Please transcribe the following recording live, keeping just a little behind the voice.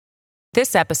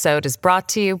This episode is brought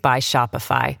to you by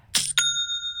Shopify.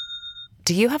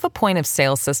 Do you have a point of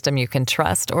sale system you can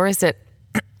trust, or is it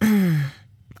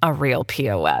a real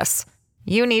POS?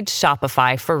 You need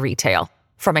Shopify for retail.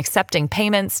 From accepting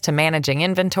payments to managing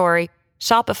inventory,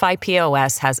 Shopify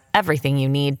POS has everything you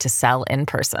need to sell in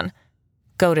person.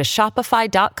 Go to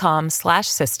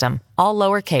shopify.com/system, all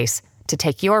lowercase, to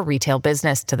take your retail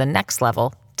business to the next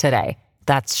level today.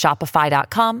 That's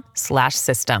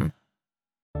shopify.com/system.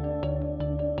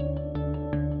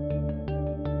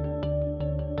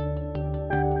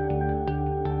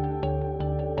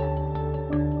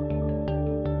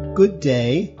 Good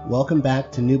day. Welcome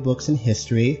back to New Books in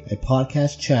History, a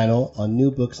podcast channel on New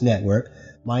Books Network.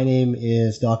 My name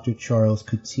is Dr. Charles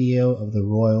Coutinho of the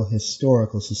Royal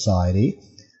Historical Society.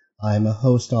 I'm a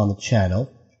host on the channel,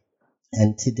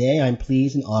 and today I'm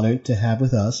pleased and honored to have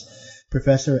with us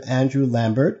Professor Andrew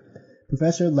Lambert.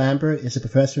 Professor Lambert is a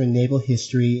professor in naval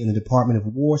history in the Department of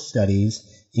War Studies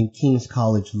in King's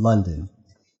College, London.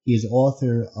 He is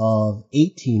author of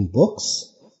 18 books,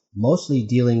 mostly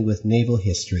dealing with naval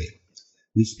history.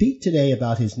 We speak today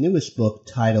about his newest book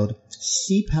titled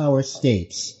Sea Power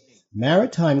States,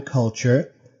 Maritime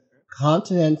Culture,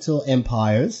 Continental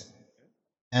Empires,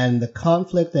 and the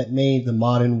Conflict That Made the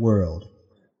Modern World.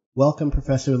 Welcome,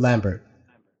 Professor Lambert.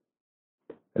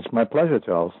 It's my pleasure,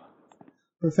 Charles.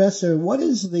 Professor, what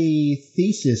is the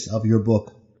thesis of your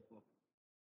book?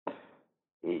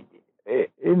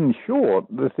 In short,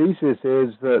 the thesis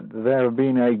is that there have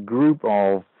been a group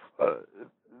of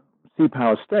sea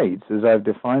power states, as I've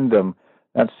defined them.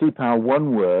 That's sea power,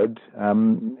 one word,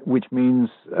 which means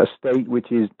a state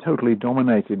which is totally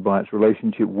dominated by its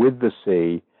relationship with the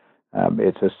sea.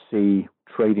 It's a sea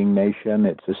trading nation,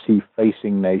 it's a sea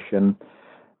facing nation,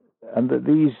 and that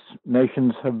these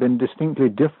nations have been distinctly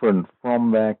different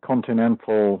from their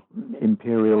continental,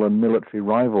 imperial, and military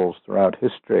rivals throughout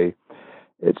history.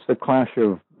 It's the clash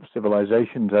of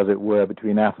civilizations, as it were,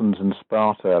 between Athens and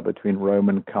Sparta, between Rome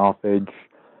and Carthage,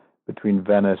 between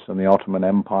Venice and the Ottoman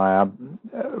Empire,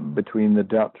 between the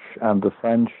Dutch and the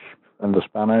French and the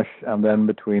Spanish, and then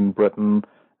between Britain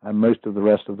and most of the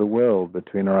rest of the world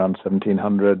between around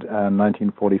 1700 and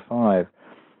 1945.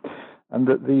 And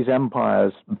that these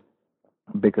empires,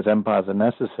 because empires are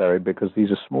necessary, because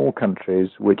these are small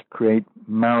countries which create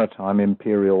maritime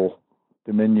imperial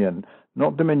dominion,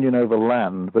 not dominion over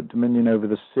land, but dominion over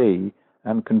the sea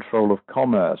and control of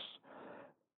commerce.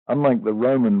 Unlike the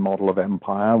Roman model of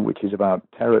empire, which is about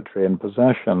territory and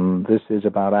possession, this is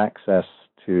about access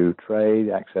to trade,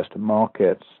 access to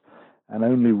markets, and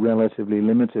only relatively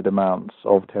limited amounts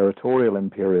of territorial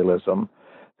imperialism.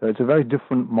 So it's a very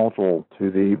different model to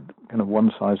the kind of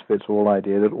one-size-fits-all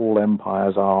idea that all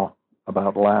empires are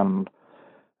about land.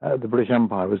 The British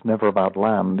Empire was never about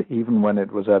land. Even when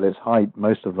it was at its height,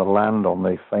 most of the land on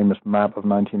the famous map of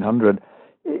 1900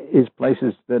 is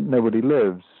places that nobody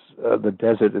lives. The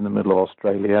desert in the middle of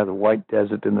Australia, the White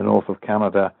Desert in the north of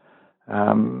Canada.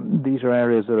 These are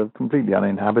areas that are completely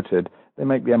uninhabited. They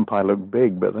make the empire look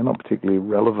big, but they're not particularly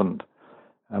relevant.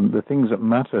 The things that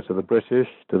matter to the British,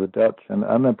 to the Dutch, and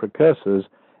their precursors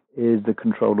is the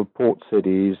control of port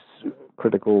cities,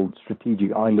 critical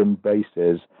strategic island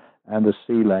bases, and the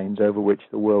sea lanes over which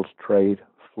the world's trade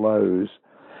flows.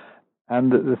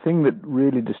 And the thing that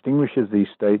really distinguishes these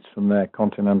states from their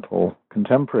continental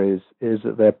contemporaries is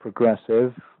that they're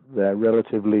progressive, they're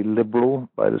relatively liberal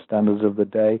by the standards of the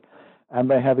day, and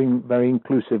they're having very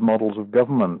inclusive models of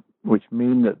government, which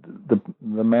mean that the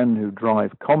men who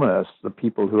drive commerce, the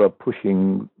people who are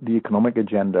pushing the economic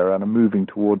agenda and are moving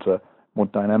towards a more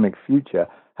dynamic future,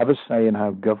 have a say in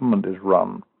how government is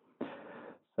run.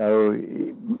 So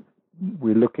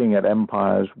we're looking at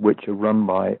empires which are run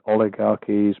by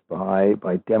oligarchies, by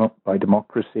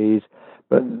democracies,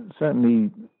 but certainly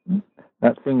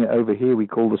that thing over here we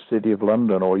call the City of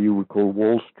London, or you would call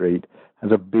Wall Street,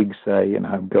 has a big say in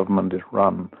how government is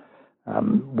run,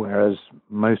 whereas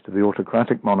most of the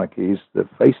autocratic monarchies that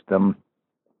faced them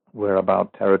were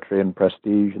about territory and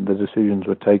prestige, and the decisions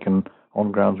were taken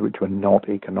on grounds which were not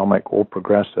economic or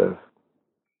progressive.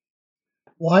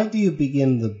 Why do you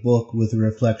begin the book with a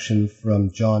reflection from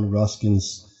John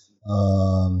Ruskin's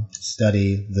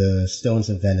study, The Stones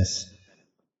of Venice?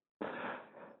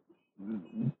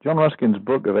 John Ruskin's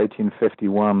book of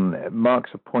 1851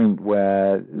 marks a point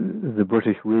where the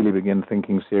British really begin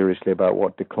thinking seriously about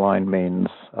what decline means.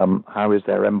 How is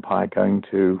their empire going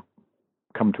to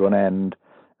come to an end?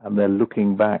 And they're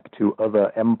looking back to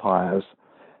other empires.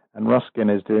 And Ruskin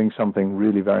is doing something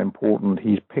really very important.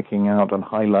 He's picking out and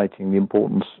highlighting the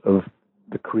importance of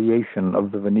the creation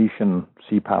of the Venetian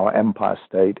sea power empire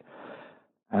state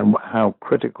and how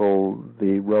critical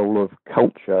the role of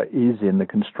culture is in the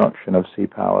construction of sea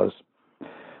powers.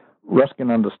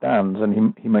 Ruskin understands,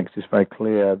 and he makes this very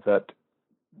clear, that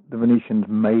the Venetians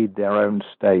made their own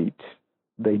state.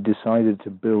 They decided to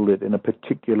build it in a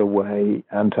particular way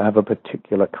and to have a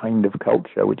particular kind of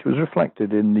culture, which was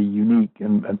reflected in the unique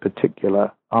and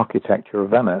particular architecture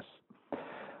of Venice.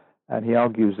 And he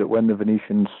argues that when the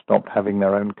Venetians stopped having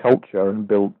their own culture and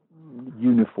built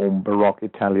uniform Baroque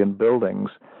Italian buildings,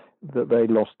 that they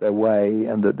lost their way,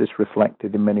 and that this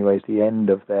reflected in many ways the end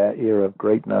of their era of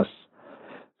greatness.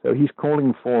 So he's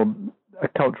calling for a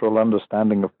cultural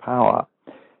understanding of power.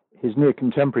 His near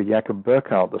contemporary Jakob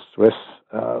Burckhardt, the Swiss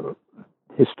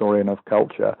historian of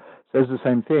culture, says the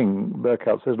same thing.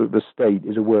 Burckhardt says, look, the state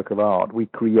is a work of art. We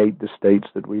create the states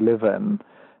that we live in.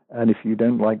 And if you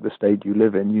don't like the state you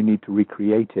live in, you need to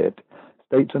recreate it.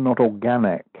 States are not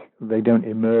organic. They don't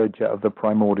emerge out of the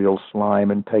primordial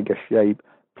slime and take a shape.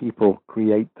 People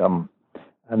create them.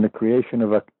 And the creation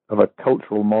of a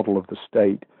cultural model of the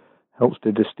state helps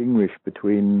to distinguish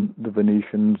between the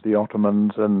Venetians, the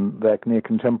Ottomans, and their near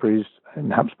contemporaries in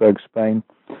Habsburg Spain,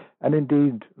 and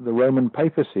indeed the Roman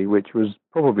papacy, which was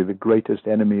probably the greatest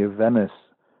enemy of Venice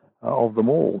of them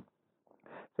all.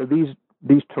 So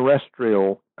these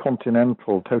terrestrial,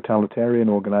 continental, totalitarian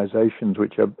organizations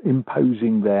which are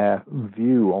imposing their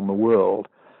view on the world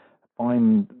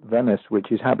find Venice,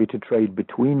 which is happy to trade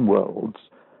between worlds.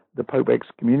 The Pope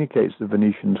excommunicates the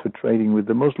Venetians for trading with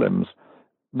the Muslims.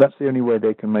 That's the only way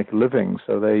they can make a living,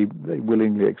 so they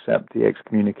willingly accept the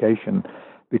excommunication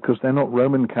because they're not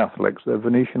Roman Catholics, they're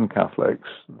Venetian Catholics.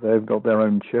 They've got their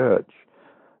own church.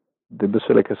 The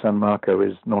Basilica San Marco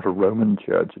is not a Roman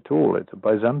church at all, it's a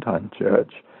Byzantine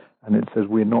church, and it says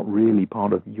we're not really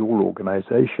part of your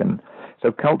organization.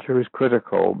 So culture is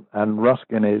critical, and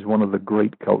Ruskin is one of the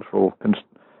great cultural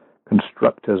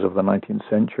constructors of the 19th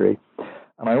century.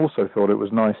 And I also thought it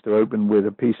was nice to open with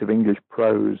a piece of English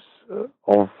prose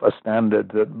of a standard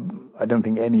that I don't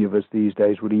think any of us these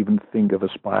days would even think of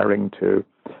aspiring to.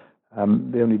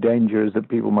 The only danger is that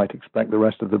people might expect the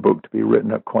rest of the book to be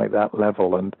written at quite that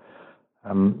level, and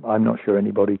I'm not sure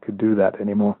anybody could do that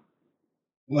anymore.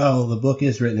 Well, the book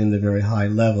is written in a very high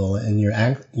level, and your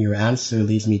answer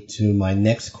leads me to my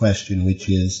next question, which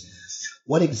is,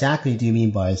 what exactly do you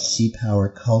mean by sea power,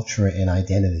 culture, and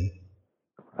identity?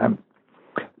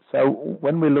 So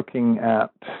when we're looking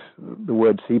at the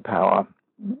word sea power,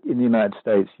 in the United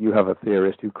States, you have a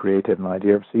theorist who created an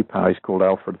idea of sea power. He's called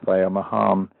Alfred Thayer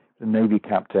Mahan, a Navy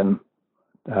captain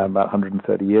about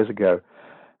 130 years ago.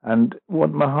 And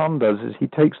what Mahan does is he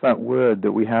takes that word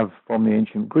that we have from the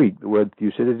ancient Greek, the word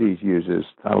Thucydides uses,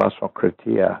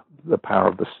 thalassokratia, the power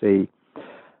of the sea,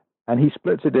 and he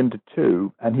splits it into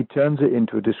two, and he turns it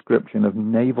into a description of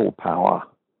naval power.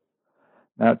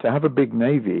 Now, to have a big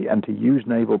navy and to use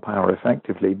naval power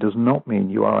effectively does not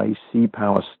mean you are a sea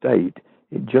power state.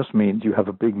 It just means you have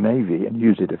a big navy and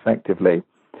use it effectively.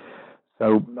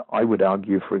 So I would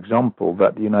argue, for example,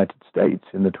 that the United States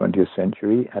in the 20th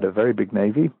century had a very big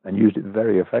navy and used it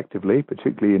very effectively,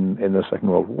 particularly in the Second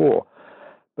World War.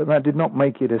 But that did not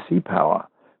make it a sea power.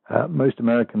 Most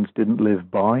Americans didn't live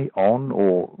by, on,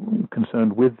 or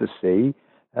concerned with the sea.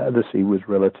 The sea was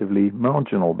relatively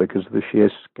marginal because of the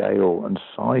sheer scale and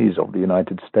size of the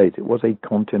United States. It was a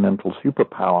continental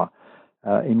superpower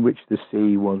in which the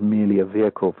sea was merely a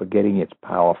vehicle for getting its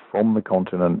power from the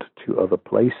continent to other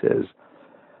places.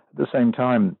 At the same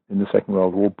time, in the Second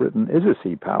World War, Britain is a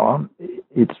sea power.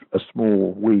 It's a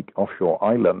small, weak offshore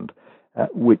island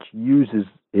which uses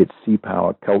its sea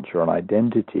power culture and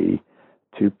identity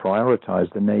to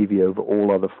prioritize the Navy over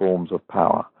all other forms of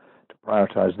power,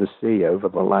 prioritize the sea over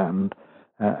the land,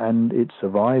 and it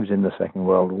survives in the Second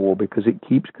World War because it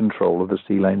keeps control of the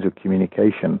sea lanes of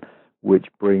communication, which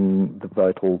bring the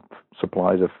vital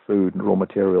supplies of food and raw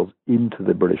materials into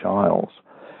the British Isles.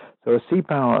 So a sea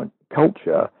power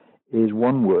culture is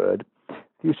one word.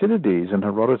 Thucydides and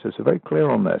Herodotus are very clear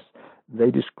on this.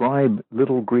 They describe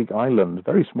little Greek islands,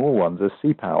 very small ones, as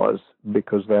sea powers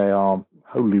because they are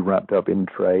wholly wrapped up in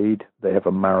trade. They have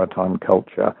a maritime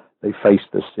culture. They face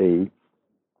the sea.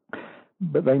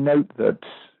 But they note that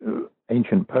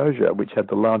ancient Persia, which had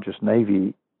the largest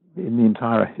navy in the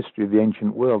entire history of the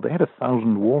ancient world, they had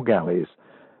 1,000 war galleys,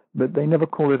 but they never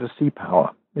call it a sea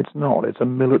power. It's not. It's a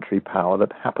military power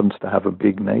that happens to have a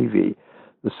big navy.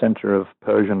 The center of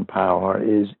Persian power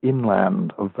is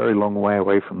inland, a very long way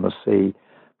away from the sea.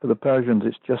 For the Persians,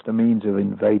 it's just a means of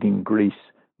invading Greece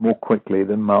more quickly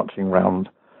than marching round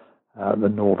the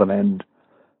northern end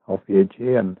of the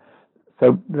Aegean.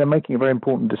 So they're making a very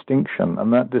important distinction,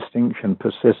 and that distinction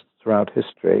persists throughout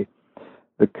history.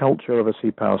 the culture of a sea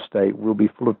power state will be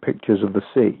full of pictures of the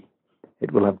sea.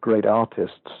 It will have great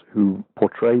artists who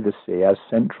portray the sea as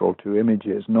central to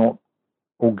images, not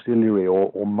auxiliary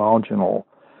or marginal.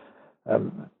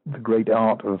 The great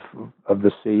art of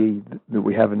the sea that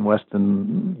we have in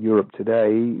Western Europe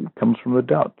today comes from the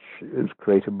Dutch. It was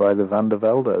created by the Van der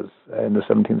Veldes in the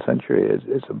 17th century.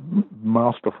 It's a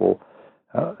masterful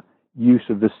use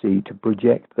of the sea to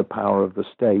project the power of the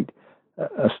state,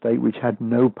 a state which had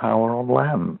no power on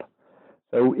land.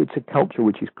 So it's a culture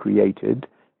which is created.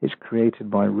 It's created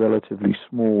by relatively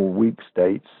small, weak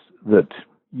states that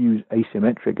use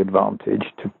asymmetric advantage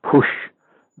to push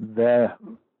their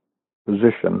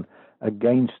position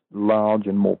against large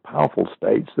and more powerful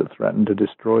states that threaten to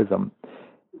destroy them.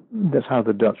 That's how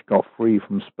the Dutch got free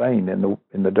from Spain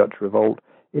in the Dutch Revolt.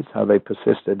 It's how they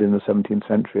persisted in the 17th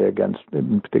century against,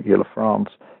 in particular, France.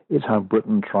 It's how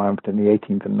Britain triumphed in the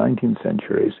 18th and 19th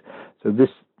centuries. So this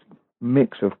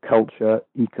mix of culture,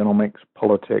 economics,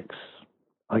 politics,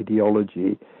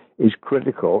 ideology is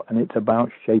critical, and it's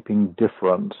about shaping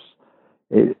difference.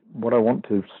 What I want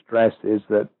to stress is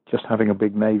that just having a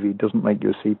big navy doesn't make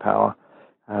you a sea power,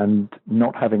 and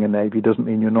not having a navy doesn't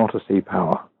mean you're not a sea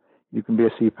power. You can be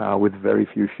a sea power with very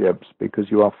few ships because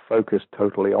you are focused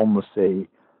totally on the sea,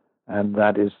 and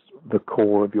that is the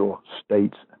core of your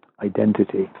state's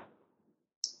identity.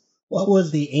 What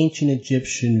was the ancient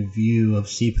Egyptian view of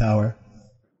sea power?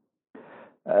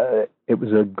 It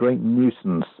was a great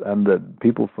nuisance, and that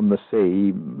people from the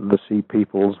sea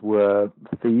peoples were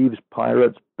thieves,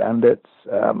 pirates, bandits.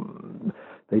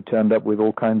 They turned up with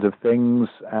all kinds of things,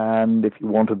 and if you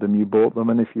wanted them, you bought them,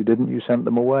 and if you didn't, you sent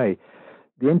them away.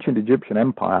 The ancient Egyptian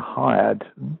empire hired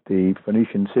the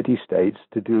Phoenician city-states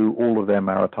to do all of their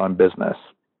maritime business.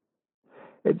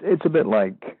 It's a bit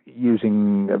like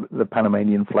using the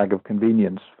Panamanian flag of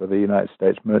convenience for the United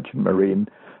States Merchant Marine.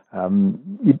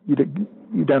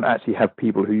 You don't actually have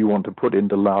people who you want to put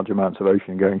into large amounts of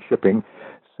ocean-going shipping,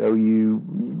 so you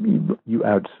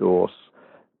outsource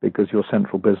because your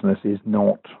central business is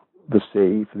not the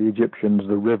sea. For the Egyptians,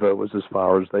 the river was as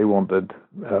far as they wanted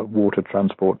water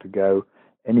transport to go.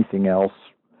 Anything else,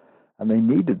 and they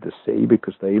needed the sea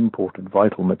because they imported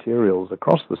vital materials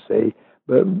across the sea,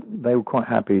 but they were quite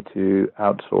happy to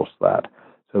outsource that.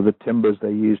 So the timbers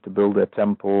they used to build their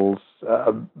temples,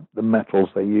 the metals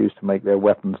they used to make their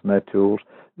weapons and their tools,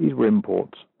 these were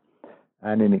imports.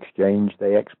 And in exchange,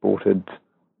 they exported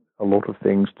a lot of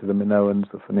things to the Minoans,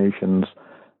 the Phoenicians.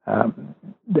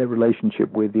 Their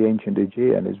relationship with the ancient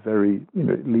Aegean is very,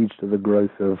 it leads to the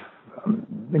growth of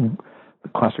the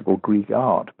classical Greek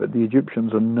art. But the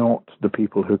Egyptians are not the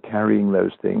people who are carrying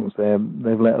those things.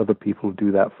 They've let other people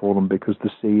do that for them because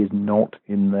the sea is not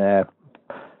in their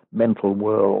mental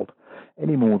world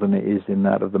any more than it is in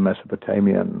that of the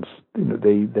Mesopotamians.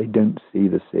 They don't see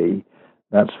the sea.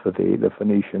 That's for the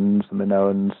Phoenicians, the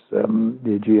Minoans,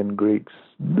 the Aegean Greeks.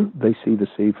 They see the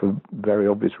sea for very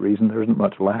obvious reason. There isn't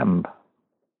much land.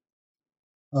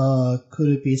 Could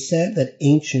it be said that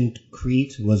ancient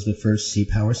Crete was the first sea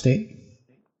power state?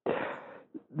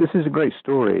 This is a great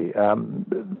story.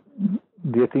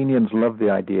 The Athenians loved the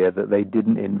idea that they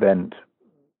didn't invent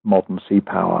modern sea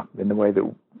power in the way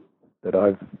that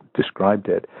I've described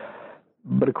it.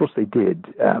 But of course they did.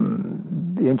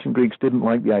 The ancient Greeks didn't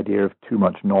like the idea of too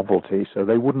much novelty, so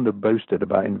they wouldn't have boasted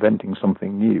about inventing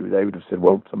something new. They would have said,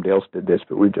 well, somebody else did this,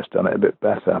 but we've just done it a bit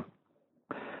better.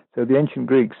 So the ancient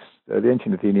Greeks, the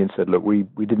ancient Athenians said, look, we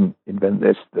didn't invent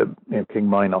this. King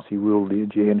Minos, he ruled the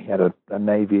Aegean, he had a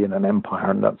navy and an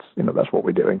empire, and that's what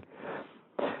we're doing.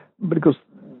 But of course,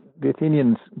 the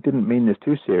Athenians didn't mean this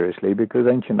too seriously because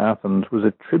ancient Athens was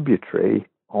a tributary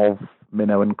of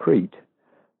Minoan Crete.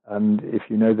 And if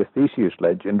you know the Theseus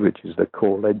legend, which is the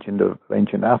core legend of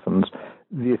ancient Athens,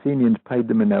 the Athenians paid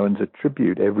the Minoans a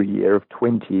tribute every year of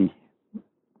 20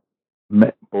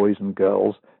 boys and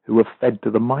girls who were fed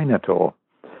to the Minotaur.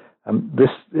 This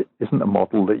isn't a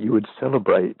model that you would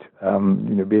celebrate,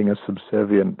 being a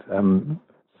subservient,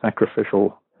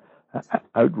 sacrificial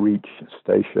outreach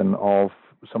station of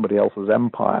somebody else's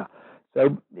empire.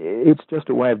 So it's just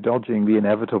a way of dodging the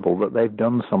inevitable that they've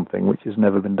done something which has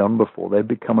never been done before. They've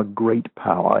become a great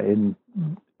power in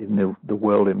the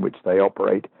world in which they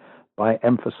operate by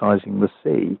emphasizing the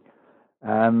sea.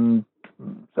 And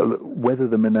so whether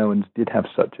the Minoans did have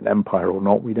such an empire or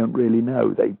not, we don't really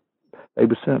know. They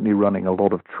were certainly running a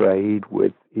lot of trade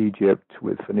with Egypt,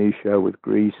 with Phoenicia, with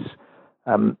Greece.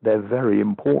 They're very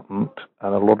important,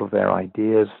 and a lot of their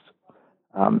ideas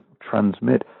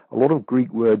transmit. A lot of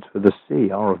Greek words for the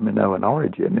sea are of Minoan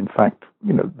origin. In fact,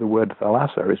 the word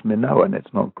thalassa is Minoan,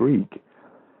 it's not Greek.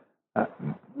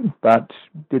 But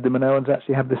did the Minoans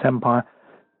actually have this empire?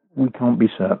 We can't be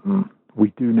certain.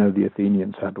 We do know the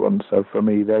Athenians had one, so for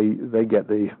me, they get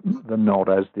the nod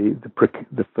as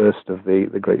the first of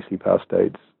the great sea power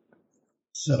states.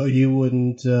 So you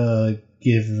wouldn't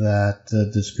give that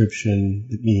description,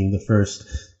 meaning the first,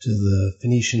 to the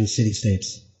Phoenician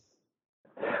city-states?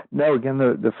 No, again,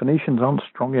 the Phoenicians aren't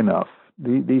strong enough.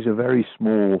 These are very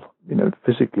small,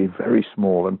 physically very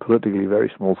small and politically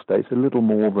very small states, a little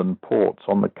more than ports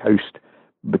on the coast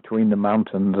between the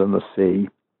mountains and the sea.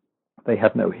 They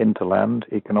have no hinterland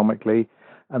economically,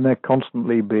 and they're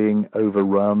constantly being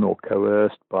overrun or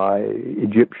coerced by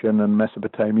Egyptian and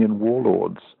Mesopotamian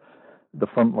warlords. The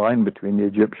front line between the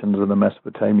Egyptians and the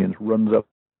Mesopotamians runs up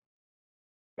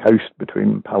the coast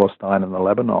between Palestine and the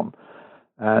Lebanon.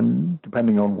 And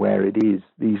depending on where it is,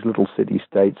 these little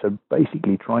city-states are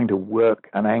basically trying to work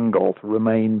an angle to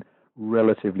remain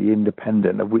relatively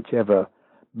independent of whichever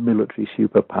military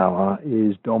superpower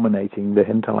is dominating the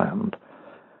hinterland.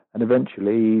 And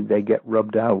eventually they get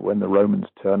rubbed out when the Romans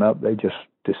turn up. They just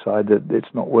decide that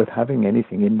it's not worth having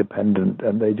anything independent,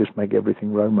 and they just make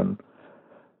everything Roman,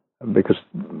 because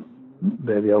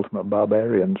they're the ultimate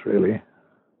barbarians, really.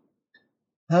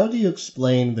 How do you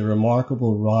explain the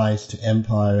remarkable rise to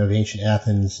empire of ancient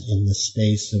Athens in the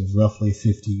space of roughly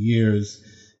 50 years,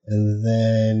 and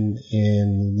then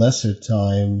in lesser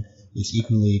time, its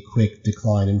equally quick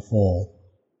decline and fall?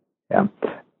 Yeah,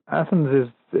 Athens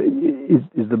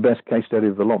is the best case study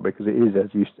of the lot, because it is,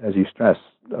 as you stress,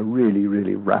 a really,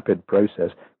 really rapid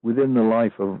process. Within the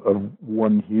life of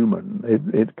one human,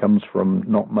 it comes from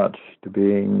not much to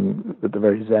being at the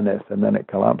very zenith, and then it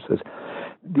collapses.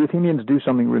 The Athenians do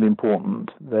something really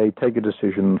important. They take a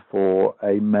decision for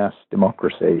a mass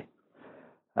democracy,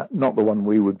 not the one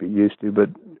we would be used to, but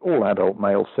all adult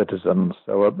male citizens,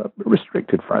 so a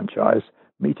restricted franchise,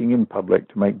 meeting in public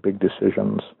to make big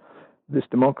decisions. This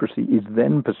democracy is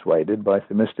then persuaded by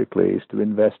Themistocles to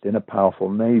invest in a powerful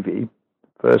navy,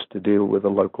 first to deal with a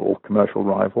local commercial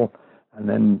rival, and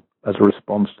then as a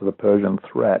response to the Persian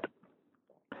threat.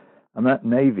 And that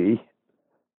navy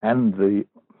and the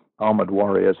armored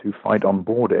warriors who fight on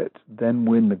board it then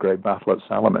win the great battle at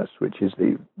Salamis, which is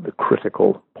the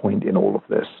critical point in all of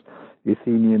this. The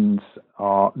Athenians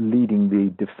are leading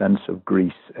the defense of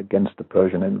Greece against the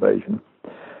Persian invasion.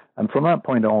 And from that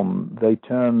point on, they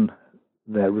turn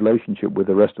their relationship with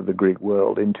the rest of the Greek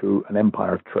world into an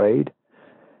empire of trade.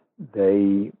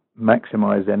 They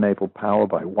maximize their naval power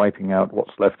by wiping out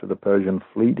what's left of the Persian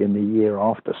fleet in the year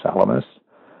after Salamis,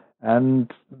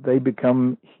 and they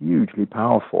become hugely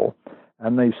powerful,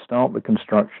 and they start the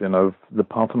construction of the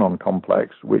Parthenon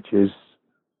complex, which is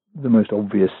the most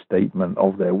obvious statement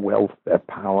of their wealth, their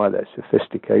power, their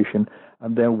sophistication,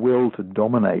 and their will to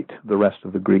dominate the rest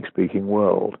of the Greek-speaking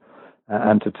world,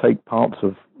 and to take parts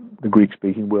of the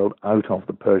Greek-speaking world out of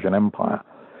the Persian Empire.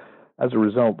 As a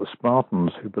result, the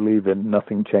Spartans, who believe in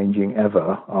nothing changing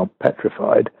ever, are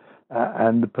petrified,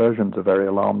 and the Persians are very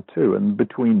alarmed too. And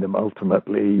between them,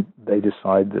 ultimately, they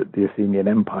decide that the Athenian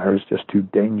Empire is just too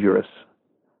dangerous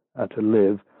to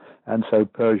live. And so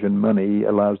Persian money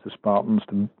allows the Spartans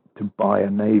to buy a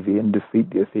navy and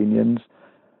defeat the Athenians.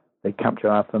 They capture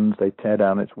Athens, they tear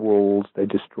down its walls, they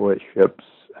destroy its ships,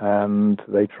 and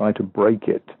they try to break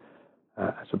it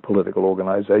as a political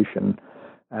organization.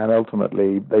 And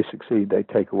ultimately, they succeed. They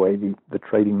take away the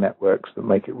trading networks that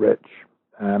make it rich.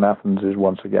 And Athens is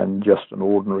once again just an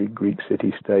ordinary Greek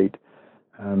city-state.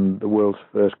 And the world's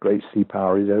first great sea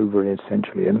power is over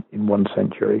essentially in 1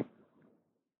 century.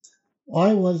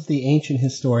 Why was the ancient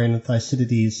historian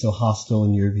Thucydides so hostile,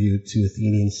 in your view, to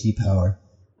Athenian sea power?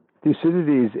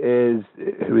 Thucydides,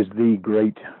 who is the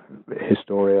great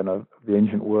historian of the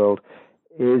ancient world,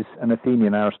 is an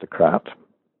Athenian aristocrat.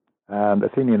 And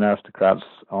Athenian aristocrats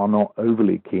are not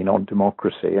overly keen on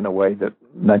democracy in a way that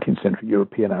 19th century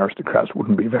European aristocrats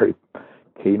wouldn't be very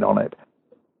keen on it.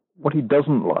 What he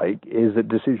doesn't like is that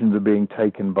decisions are being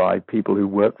taken by people who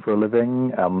work for a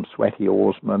living, sweaty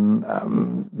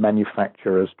oarsmen,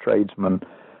 manufacturers, tradesmen.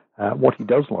 What he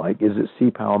does like is that sea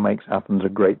power makes Athens a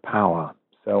great power.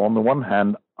 So on the one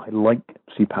hand, I like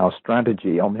sea power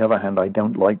strategy. On the other hand, I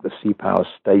don't like the sea power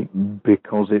state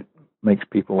because it makes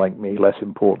people like me less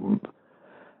important.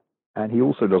 And he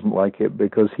also doesn't like it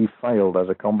because he failed as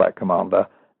a combat commander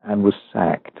and was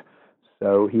sacked.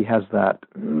 So he has that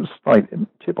slight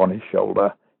chip on his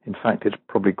shoulder. In fact, it's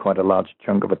probably quite a large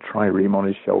chunk of a trireme on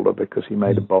his shoulder because he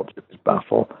made a botch of his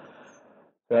battle.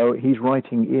 So he's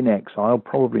writing in exile,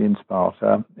 probably in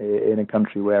Sparta, in a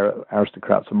country where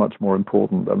aristocrats are much more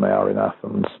important than they are in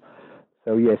Athens.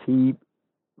 So yes, he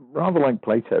rather like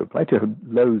Plato. Plato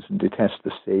loathes and detests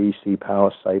the sea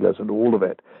power, sailors, and all of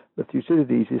it. But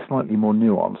Thucydides is slightly more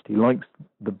nuanced. He likes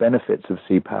the benefits of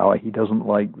sea power. He doesn't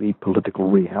like the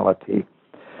political reality.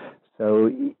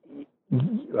 So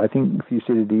I think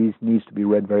Thucydides needs to be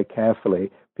read very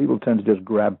carefully. People tend to just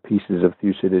grab pieces of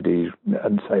Thucydides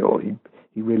and say, oh,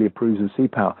 he really approves of sea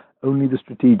power. Only the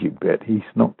strategic bit. He's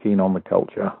not keen on the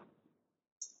culture.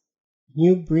 Can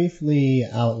you briefly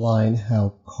outline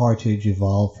how Carthage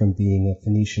evolved from being a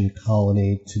Phoenician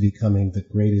colony to becoming the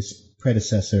greatest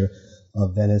predecessor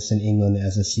of Venice and England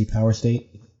as a sea power state?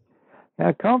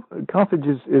 Yeah, Carthage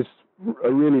is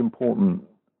a really important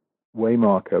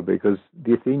waymarker because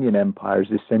the Athenian Empire is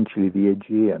essentially the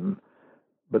Aegean,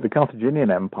 but the Carthaginian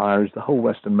Empire is the whole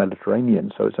Western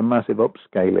Mediterranean, so it's a massive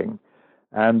upscaling.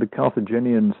 And the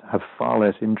Carthaginians have far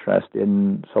less interest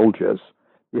in soldiers.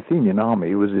 The Athenian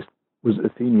army was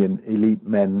Athenian elite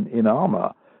men in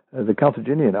armor. The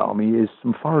Carthaginian army is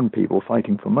some foreign people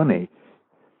fighting for money.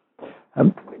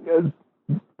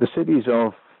 The cities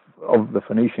of the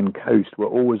Phoenician coast were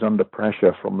always under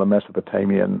pressure from the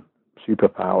Mesopotamian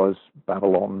superpowers,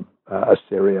 Babylon,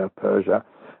 Assyria, Persia,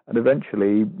 and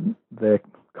eventually their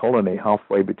colony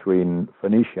halfway between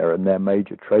Phoenicia and their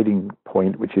major trading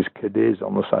point, which is Cadiz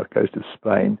on the south coast of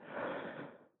Spain,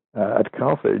 at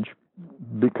Carthage,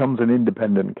 becomes an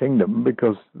independent kingdom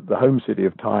because the home city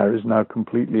of Tyre is now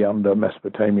completely under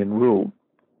Mesopotamian rule.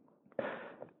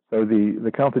 So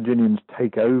the Carthaginians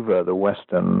take over the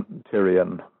Western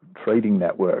Tyrian trading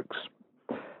networks.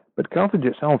 But Carthage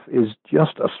itself is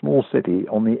just a small city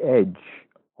on the edge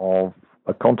of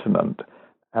a continent,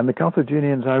 and the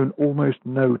Carthaginians own almost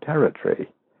no territory.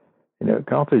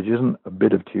 Carthage isn't a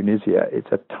bit of Tunisia.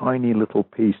 It's a tiny little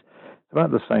piece. It's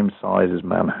about the same size as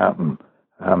Manhattan.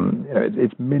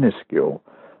 It's minuscule.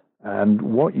 And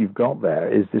what you've got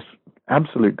there is this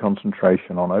absolute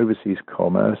concentration on overseas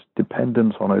commerce,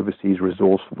 dependence on overseas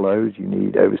resource flows. You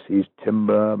need overseas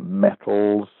timber,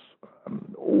 metals,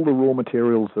 all the raw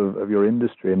materials of your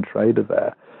industry and trade are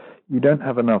there. You don't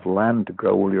have enough land to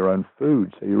grow all your own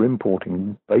food, so you're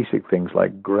importing basic things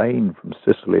like grain from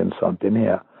Sicily and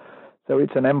Sardinia. So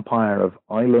it's an empire of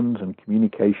islands and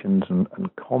communications and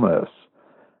commerce.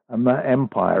 And that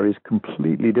empire is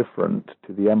completely different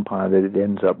to the empire that it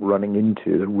ends up running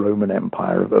into, the Roman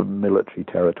Empire of military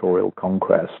territorial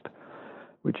conquest,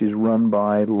 which is run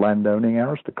by landowning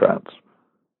aristocrats.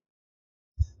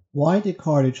 Why did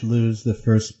Carthage lose the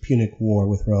First Punic War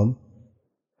with Rome?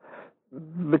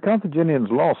 The Carthaginians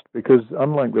lost because,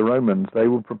 unlike the Romans, they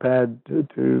were prepared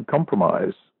to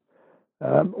compromise.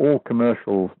 All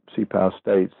commercial sea power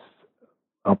states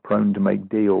are prone to make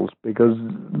deals because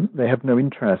they have no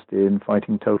interest in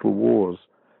fighting total wars.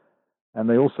 And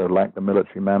they also lack the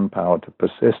military manpower to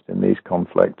persist in these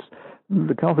conflicts.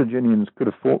 The Carthaginians could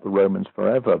have fought the Romans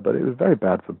forever, but it was very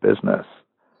bad for business.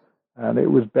 And it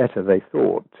was better, they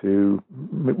thought, to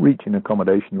reach an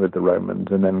accommodation with the Romans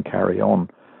and then carry on.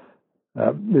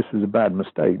 This was a bad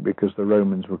mistake because the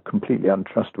Romans were completely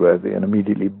untrustworthy and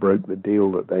immediately broke the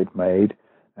deal that they'd made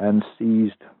and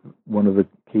seized one of the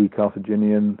key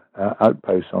Carthaginian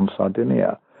outposts on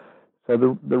Sardinia.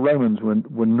 So the Romans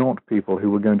were not people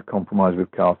who were going to compromise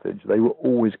with Carthage. They were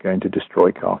always going to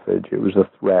destroy Carthage. It was a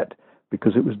threat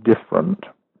because it was different.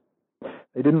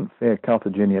 They didn't fear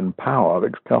Carthaginian power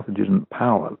because Carthage isn't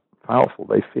powerful.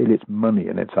 They feared its money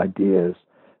and its ideas.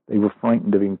 They were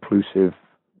frightened of inclusive,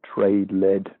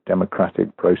 trade-led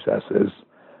democratic processes.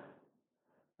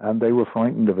 And they were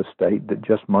frightened of a state that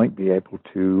just might be able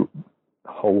to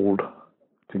hold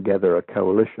together a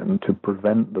coalition to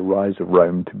prevent the rise of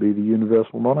Rome to be the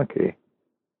universal monarchy.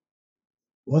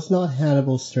 Was not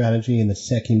Hannibal's strategy in the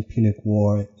Second Punic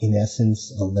War, in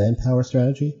essence, a land power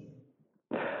strategy?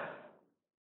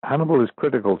 Hannibal is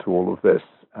critical to all of this.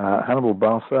 Hannibal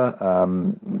Barca,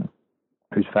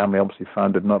 whose family obviously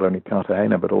founded not only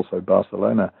Cartagena but also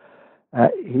Barcelona,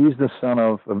 he's the son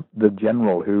of the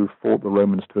general who fought the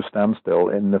Romans to a standstill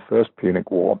in the First Punic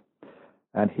War.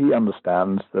 And he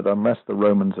understands that unless the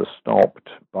Romans are stopped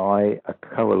by a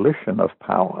coalition of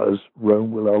powers,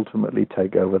 Rome will ultimately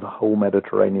take over the whole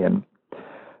Mediterranean.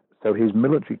 So his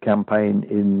military campaign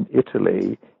in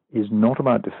Italy is not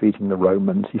about defeating the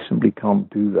Romans. He simply can't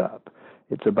do that.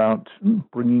 It's about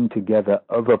bringing together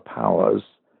other powers,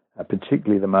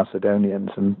 particularly the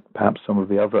Macedonians and perhaps some of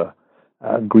the other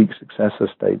Greek successor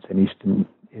states in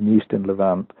Eastern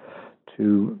Levant,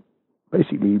 to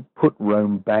basically put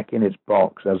Rome back in its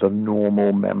box as a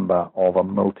normal member of a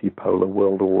multipolar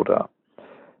world order.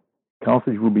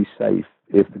 Carthage will be safe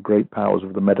if the great powers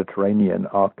of the Mediterranean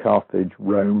are Carthage,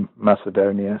 Rome,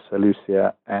 Macedonia,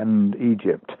 Seleucia, and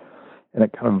Egypt. in a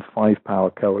kind of five-power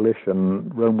coalition,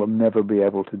 Rome will never be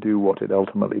able to do what it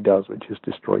ultimately does, which is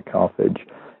destroy Carthage.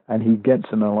 And he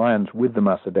gets an alliance with the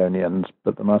Macedonians,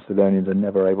 but the Macedonians are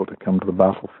never able to come to the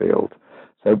battlefield.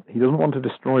 So he doesn't want to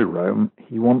destroy Rome.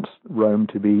 He wants Rome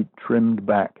to be trimmed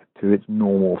back to its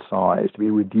normal size, to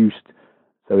be reduced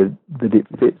so that it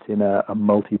fits in a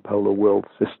multipolar world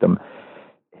system.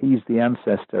 He's the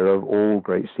ancestor of all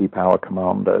great sea power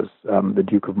commanders. The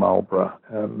Duke of Marlborough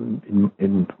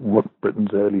in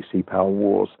Britain's early sea power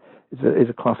wars is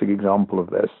a classic example of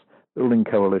this, building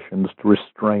coalitions to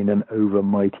restrain an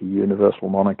overmighty universal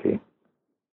monarchy.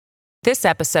 This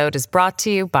episode is brought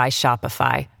to you by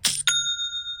Shopify.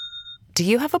 Do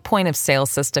you have a point of sale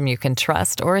system you can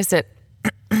trust, or is it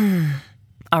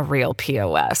a real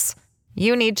POS?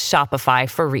 You need Shopify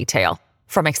for retail.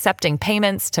 From accepting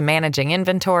payments to managing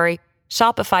inventory,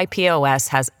 Shopify POS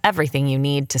has everything you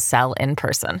need to sell in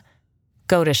person.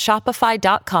 Go to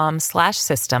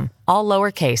shopify.com/system, all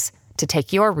lowercase, to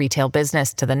take your retail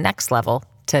business to the next level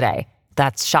today.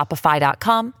 That's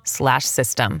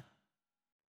shopify.com/system.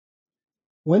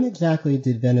 When exactly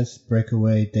did Venice break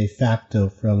away de facto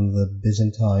from the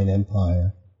Byzantine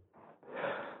Empire?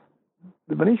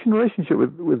 The Venetian relationship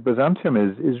with Byzantium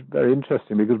is very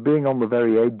interesting because being on the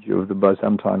very edge of the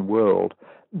Byzantine world,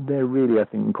 they're really, I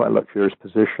think, in quite a luxurious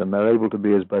position. They're able to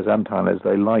be as Byzantine as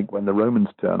they like when the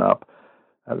Romans turn up,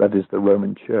 that is the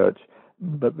Roman Church,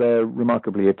 but they're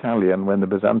remarkably Italian when the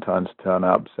Byzantines turn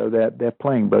up, so they're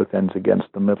playing both ends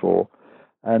against the middle.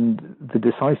 And the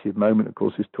decisive moment, of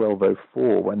course, is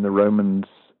 1204 when the Romans,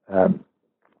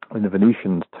 when the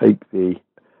Venetians take the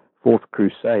Fourth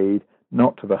Crusade,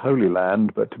 not to the Holy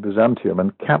Land, but to Byzantium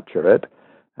and capture it,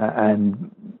 and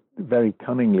very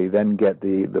cunningly then get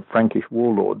the Frankish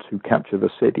warlords who capture the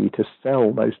city to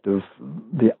sell most of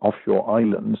the offshore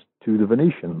islands to the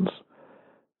Venetians.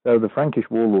 So the Frankish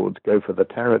warlords go for the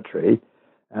territory,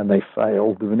 and they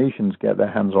fail. The Venetians get their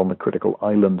hands on the critical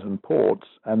islands and ports,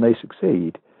 and they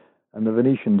succeed. And the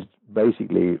Venetians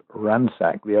basically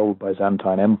ransack the old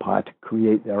Byzantine Empire to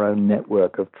create their own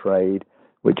network of trade,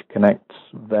 which connects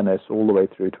Venice all the way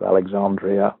through to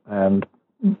Alexandria and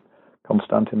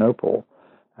Constantinople.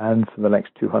 And for the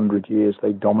next 200 years,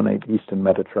 they dominate the Eastern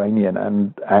Mediterranean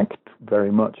and act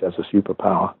very much as a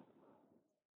superpower.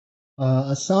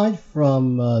 Aside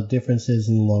from differences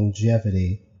in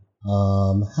longevity,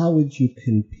 how would you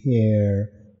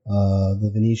compare the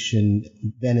Venetian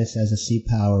Venice as a sea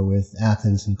power with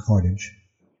Athens and Carthage?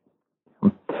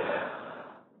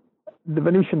 The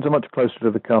Venetians are much closer to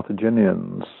the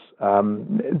Carthaginians.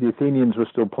 The Athenians were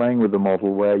still playing with the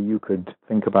model where you could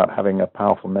think about having a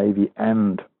powerful navy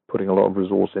and putting a lot of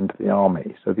resource into the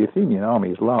army. So the Athenian army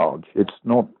is large. It's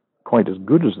not quite as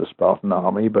good as the Spartan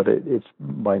army, but it's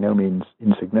by no means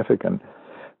insignificant.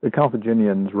 The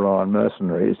Carthaginians rely on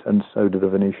mercenaries, and so do the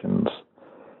Venetians.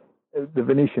 The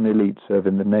Venetian elite serve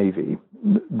in the navy.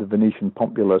 The Venetian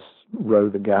populace row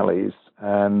the galleys,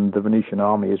 and the Venetian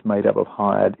army is made up of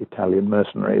hired Italian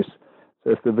mercenaries. So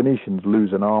if the Venetians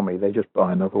lose an army, they just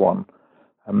buy another one.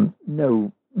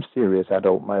 No serious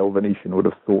adult male Venetian would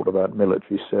have thought about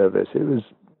military service. It was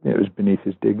beneath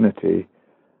his dignity.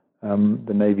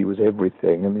 The navy was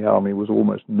everything, and the army was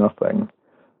almost nothing.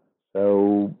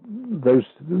 So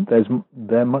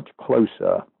they're much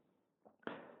closer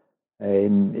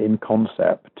in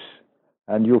concept,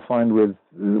 and you'll find with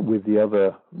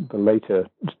the later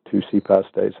two sea power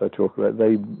states I talk about,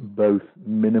 they both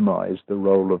minimize the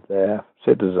role of their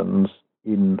citizens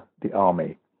in the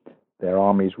army. Their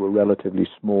armies were relatively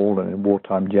small and in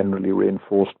wartime generally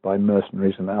reinforced by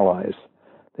mercenaries and allies.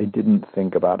 They didn't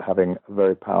think about having a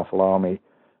very powerful army,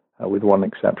 with one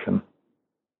exception.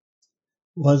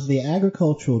 Was the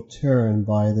agricultural turn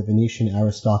by the Venetian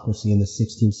aristocracy in the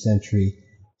 16th century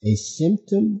a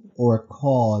symptom or a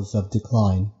cause of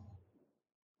decline?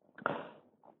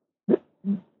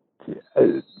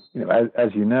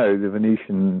 As you know, the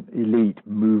Venetian elite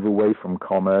move away from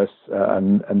commerce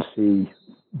and see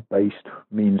based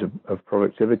means of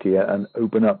productivity and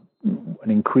open up an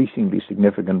increasingly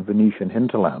significant Venetian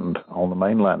hinterland on the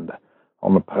mainland,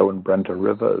 on the Po and Brenta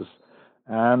rivers.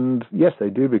 And yes, they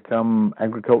do become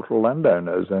agricultural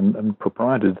landowners and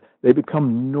proprietors. They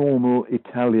become normal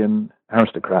Italian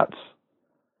aristocrats.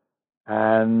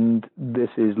 And this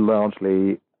is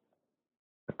largely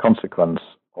a consequence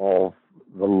of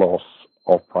the loss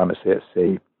of primacy at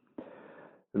sea.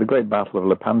 The Great Battle of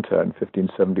Lepanto in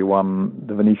 1571,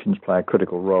 the Venetians play a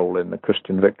critical role in the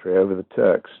Christian victory over the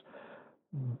Turks.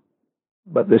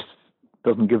 But this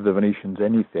doesn't give the Venetians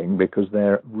anything because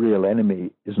their real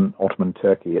enemy isn't Ottoman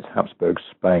Turkey, it's Habsburg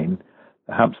Spain.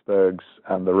 the Habsburgs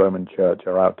and the Roman Church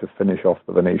are out to finish off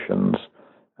the Venetians.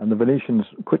 And the Venetians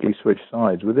quickly switch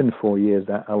sides. Within 4 years,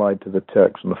 they're allied to the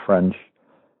Turks and the French,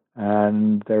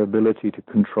 and their ability to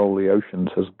control the oceans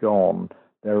has gone.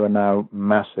 There are now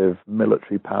massive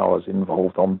military powers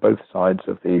involved on both sides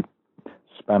of the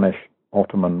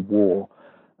Spanish-Ottoman War,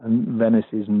 and Venice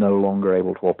is no longer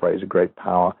able to operate as a great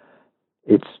power.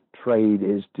 Its trade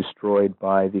is destroyed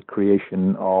by the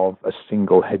creation of a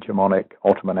single hegemonic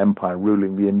Ottoman Empire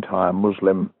ruling the entire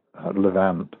Muslim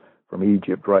Levant, from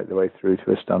Egypt right the way through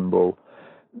to Istanbul.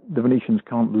 The Venetians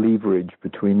can't leverage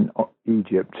between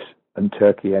Egypt and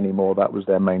Turkey anymore. That was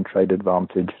their main trade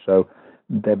advantage. So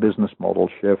their business model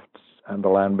shifts and the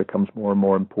land becomes more and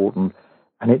more important.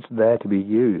 And it's there to be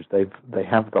used. They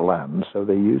have the land, so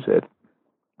they use it.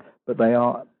 But they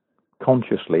are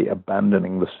consciously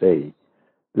abandoning the sea.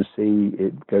 The sea,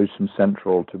 it goes from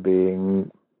central to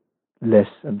being less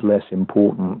and less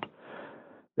important.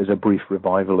 There's a brief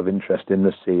revival of interest in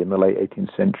the sea in the late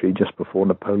 18th century, just before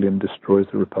Napoleon destroys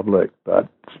the Republic. But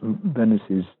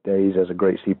Venice's days as a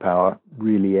great sea power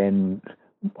really end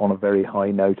on a very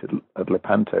high note at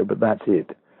Lepanto, but that's it.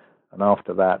 And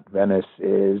after that, Venice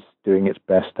is doing its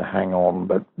best to hang on,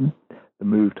 but the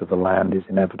move to the land is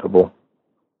inevitable.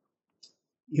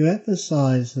 You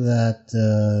emphasize that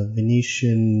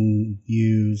Venetian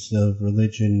views of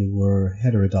religion were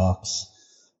heterodox,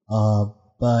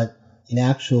 but in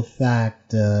actual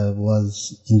fact,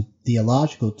 was in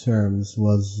theological terms,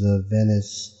 was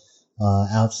Venice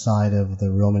outside of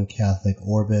the Roman Catholic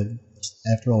orbit?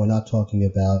 After all, we're not talking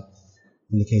about,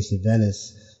 in the case of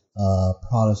Venice,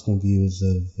 Protestant views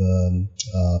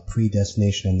of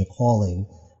predestination and the calling.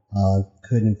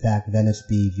 Could, in fact, Venice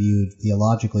be viewed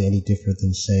theologically any different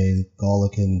than, say, the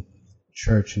Gallican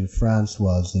church in France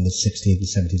was in the 16th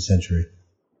and 17th century?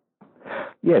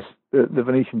 Yes, the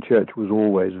Venetian church was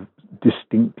always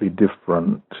distinctly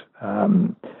different,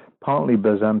 partly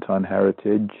Byzantine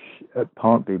heritage,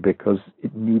 partly because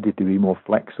it needed to be more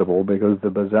flexible, because the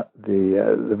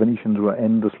Venetians were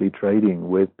endlessly trading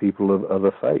with people of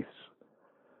other faiths.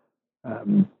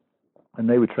 And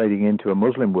they were trading into a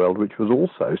Muslim world which was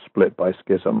also split by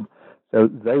schism. So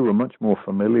they were much more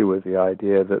familiar with the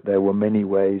idea that there were many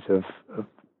ways of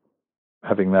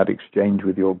having that exchange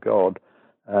with your God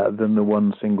than the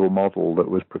one single model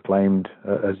that was proclaimed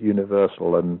as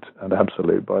universal and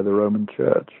absolute by the Roman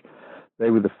Church.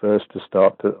 They were the first to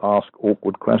start to ask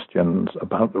awkward questions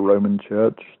about the Roman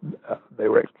Church. They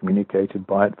were excommunicated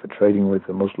by it for trading with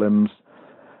the Muslims,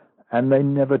 and they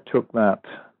never took that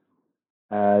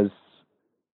as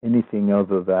anything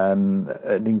other than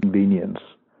an inconvenience.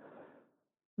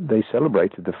 They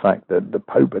celebrated the fact that the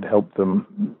Pope had helped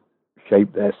them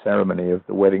shape their ceremony of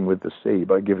the wedding with the sea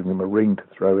by giving them a ring to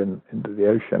throw into the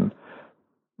ocean.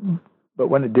 But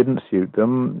when it didn't suit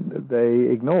them,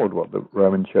 they ignored what the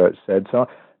Roman Church said. So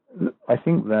I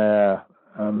think their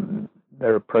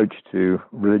approach to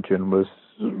religion was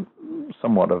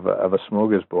somewhat of a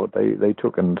smorgasbord. They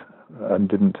took and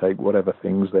didn't take whatever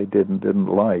things they did and didn't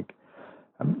like.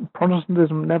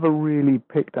 Protestantism never really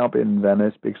picked up in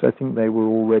Venice because I think they were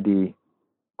already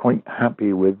quite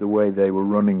happy with the way they were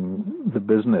running the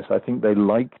business. I think they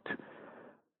liked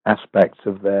aspects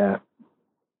of their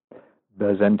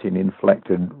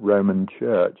Byzantine-inflected Roman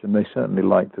Church, and they certainly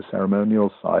liked the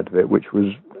ceremonial side of it, which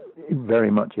was very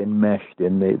much enmeshed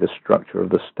in the structure of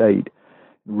the state.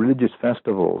 Religious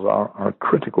festivals are a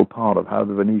critical part of how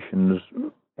the Venetians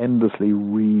endlessly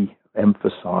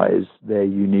re-emphasize their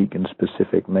unique and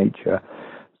specific nature.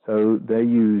 So they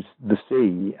use the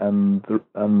sea and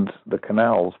the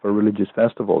canals for religious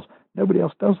festivals. Nobody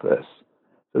else does this.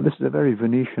 So this is a very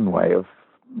Venetian way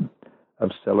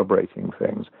of celebrating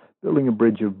things. Building a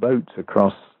bridge of boats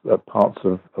across parts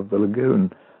of the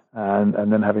lagoon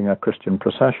and then having a Christian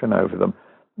procession over them.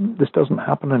 This doesn't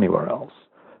happen anywhere else.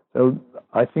 So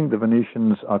I think the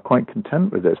Venetians are quite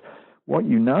content with this. What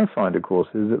you now find, of course,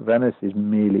 is that Venice is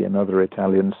merely another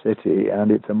Italian city,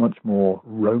 and it's a much more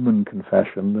Roman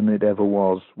confession than it ever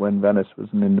was when Venice was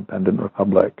an independent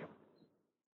republic.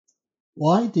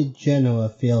 Why did Genoa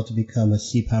fail to become a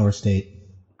sea power state?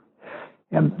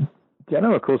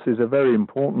 Genoa, of course, is a very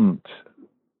important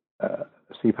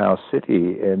sea power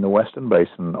city in the western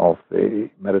basin of the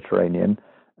Mediterranean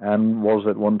and was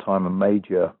at one time a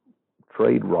major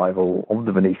trade rival of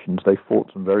the Venetians. They fought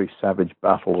some very savage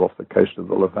battles off the coast of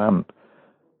the Levant,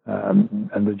 and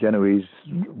the Genoese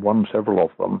won several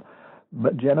of them.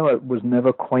 But Genoa was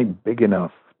never quite big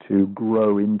enough to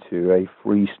grow into a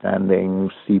freestanding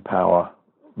sea power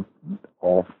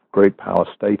of great power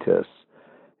status.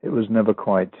 It was never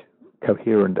quite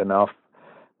coherent enough,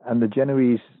 and the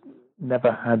Genoese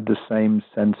never had the same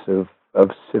sense of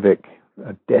civic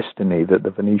destiny that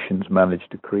the Venetians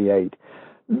managed to create.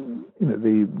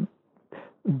 The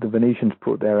Venetians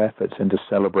put their efforts into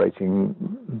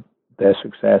celebrating their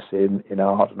success in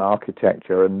art and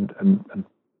architecture and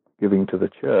giving to the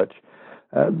church.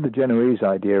 The Genoese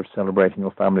idea of celebrating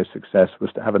your family's success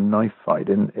was to have a knife fight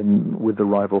with the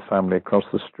rival family across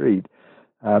the street.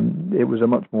 It was a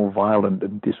much more violent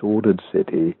and disordered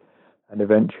city, and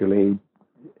eventually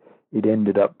it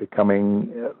ended up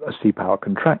becoming a sea power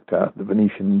contractor. The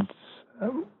Venetians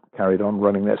carried on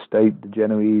running their state. The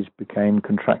Genoese became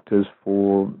contractors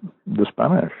for the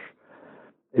Spanish.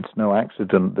 It's no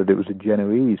accident that it was a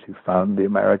Genoese who found the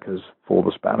Americas for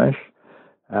the Spanish,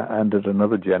 and that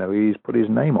another Genoese put his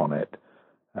name on it.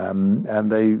 And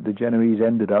the Genoese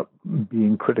ended up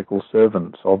being critical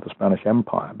servants of the Spanish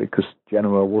Empire because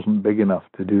Genoa wasn't big enough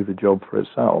to do the job for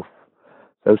itself.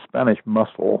 So Spanish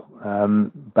muscle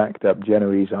backed up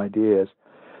Genoese ideas.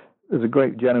 There's a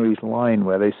great Genoese line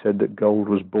where they said that gold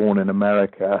was born in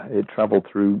America. It traveled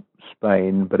through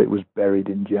Spain, but it was buried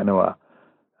in Genoa,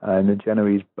 in the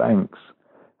Genoese banks.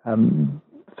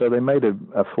 So they made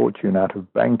a fortune out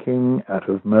of banking, out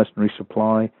of mercenary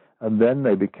supply, and then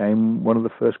they became one of the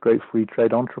first great free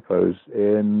trade entrepôts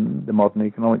in the modern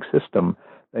economic system.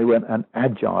 They were an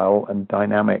agile and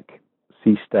dynamic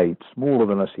sea state, smaller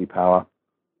than a sea power,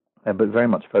 but very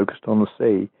much focused on the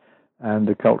sea. And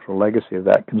the cultural legacy of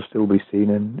that can still be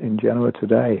seen in Genoa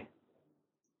today.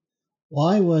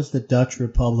 Why was the Dutch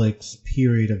Republic's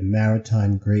period of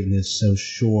maritime greatness so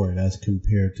short as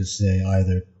compared to, say,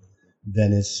 either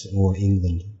Venice or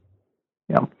England?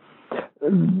 Yeah.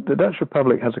 The Dutch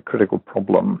Republic has a critical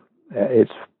problem.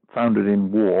 It's founded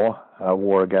in war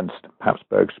against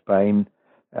Habsburg Spain,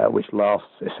 which lasts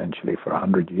essentially for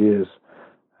 100 years,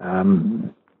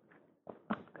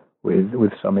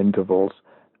 with some intervals.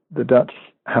 The Dutch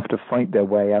have to fight their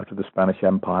way out of the Spanish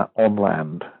Empire on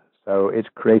land. So it's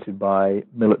created by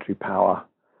military power.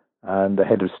 And the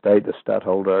head of state, the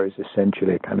stadtholder, is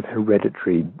essentially a kind of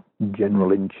hereditary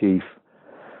general-in-chief.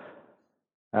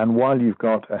 And while you've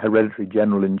got a hereditary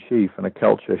general-in-chief and a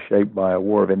culture shaped by a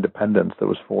war of independence that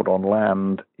was fought on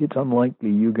land, it's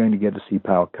unlikely you're going to get a sea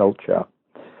power culture.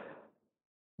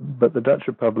 But the Dutch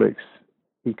Republic's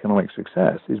economic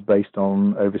success is based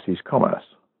on overseas commerce.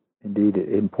 Indeed,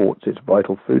 it imports its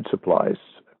vital food supplies,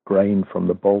 grain from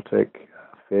the Baltic,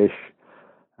 fish,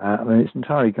 and its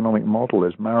entire economic model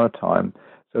is maritime.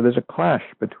 So there's a clash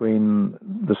between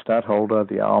the stadtholder,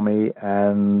 the army,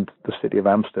 and the city of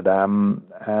Amsterdam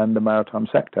and the maritime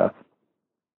sector.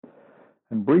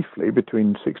 And briefly,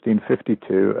 between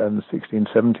 1652 and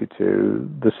 1672,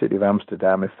 the city of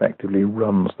Amsterdam effectively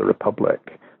runs the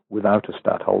Republic without a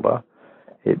stadtholder.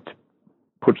 It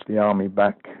puts the army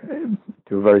back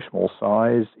to a very small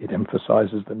size. It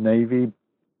emphasizes the navy.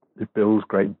 It builds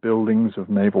great buildings of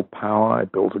naval power.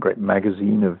 It builds a great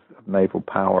magazine of naval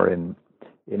power in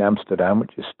Amsterdam,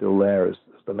 which is still there as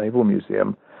the Naval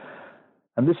Museum.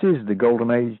 And this is the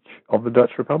golden age of the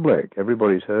Dutch Republic.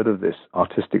 Everybody's heard of this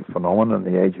artistic phenomenon,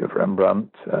 the age of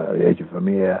Rembrandt, the age of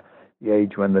Vermeer, the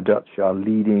age when the Dutch are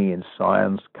leading in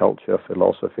science, culture,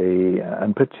 philosophy,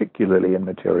 and particularly in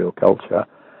material culture.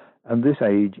 And this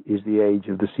age is the age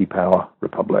of the sea power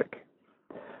republic.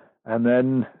 And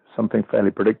then something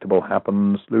fairly predictable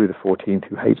happens. Louis XIV,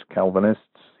 who hates Calvinists,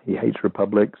 he hates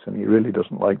republics, and he really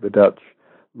doesn't like the Dutch,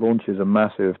 launches a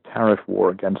massive tariff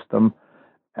war against them,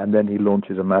 and then he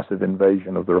launches a massive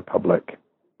invasion of the republic.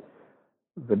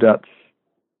 The Dutch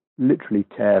literally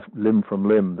tear limb from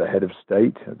limb the head of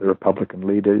state, the Republican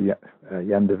leader,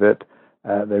 Jan de Witt.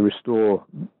 They restore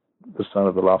the son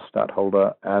of the last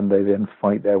stadtholder, and they then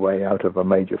fight their way out of a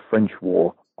major French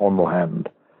war on land.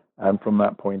 And from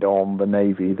that point on, the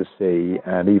navy, the sea,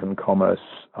 and even commerce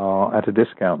are at a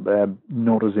discount. They're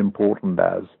not as important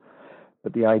as.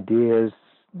 But the ideas,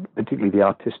 particularly the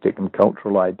artistic and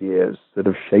cultural ideas that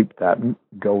have shaped that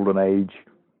golden age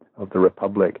of the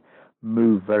Republic,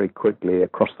 move very quickly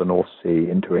across the North Sea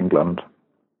into England.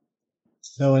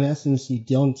 So in essence, you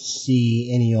don't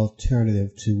see any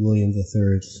alternative to William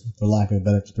III's, for lack of a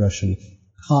better expression,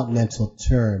 continental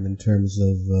term in terms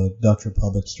of Dutch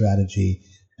Republic strategy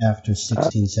after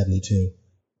 1672.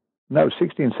 No,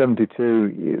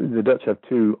 1672, the Dutch have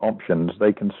two options.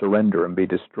 They can surrender and be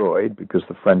destroyed because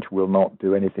the French will not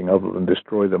do anything other than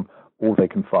destroy them, or they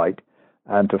can fight.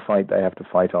 And to fight, they have to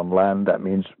fight on land. That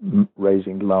means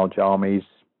raising large armies,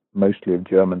 mostly of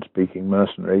German-speaking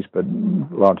mercenaries, but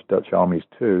large Dutch armies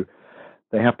too.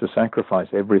 They have to sacrifice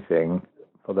everything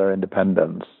for their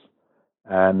independence.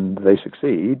 And they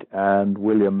succeed, and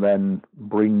William then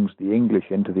brings the English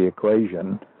into the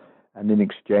equation, And in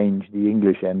exchange, the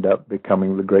English end up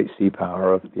becoming the great sea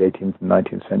power of the 18th and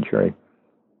 19th century.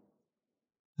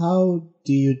 How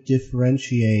do you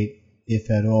differentiate, if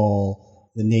at all,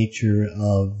 the nature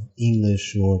of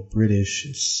English or British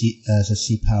as a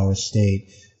sea power state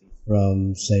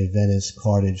from, say, Venice,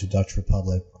 Carthage, the Dutch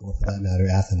Republic, or for that matter,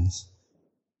 Athens?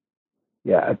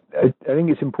 Yeah, I think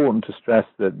it's important to stress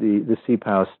that the sea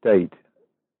power state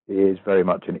is very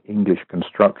much an English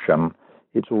construction.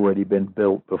 It's already been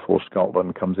built before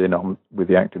Scotland comes in on with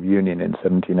the Act of Union in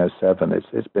 1707.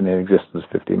 It's been in existence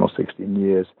 15 or 16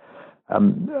 years.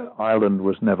 Ireland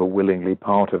was never willingly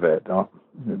part of it.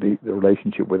 The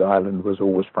relationship with Ireland was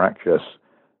always fractious,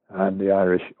 and the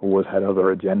Irish always had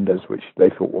other agendas which they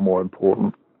thought were more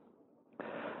important.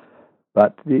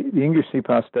 But the English sea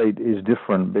power state is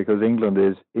different because England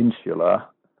is insular,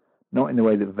 not in the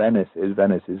way that Venice is.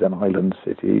 Venice is an island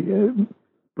city.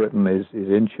 Britain is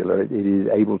insular. It is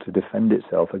able to defend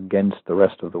itself against the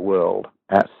rest of the world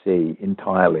at sea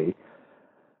entirely.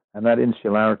 And that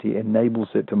insularity enables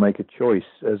it to make a choice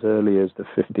as early as the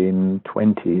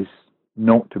 1520s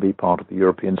not to be part of the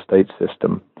European state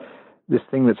system. This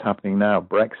thing that's happening now,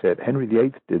 Brexit, Henry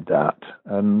VIII did that,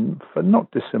 and for not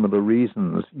dissimilar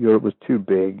reasons. Europe was too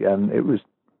big, and it was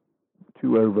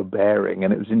too overbearing,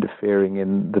 and it was interfering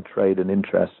in the trade and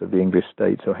interests of the English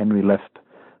state. So Henry left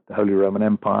the Holy Roman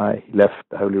Empire, he left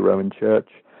the Holy Roman Church,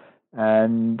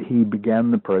 and he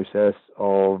began the process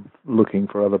of looking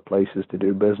for other places to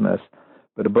do business.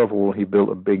 But above all, he built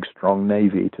a big, strong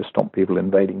navy to stop people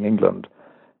invading England.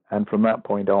 And from that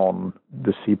point on,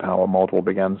 the sea power model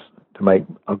began to make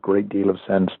a great deal of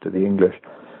sense to the English.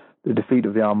 The defeat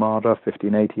of the Armada,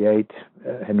 1588,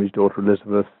 Henry's daughter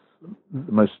Elizabeth,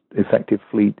 the most effective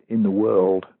fleet in the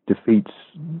world, defeats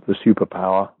the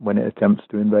superpower when it attempts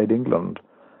to invade England.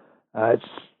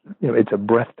 It's a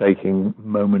breathtaking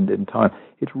moment in time.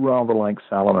 It's rather like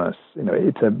Salamis.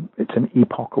 It's an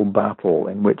epochal battle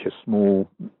in which a small,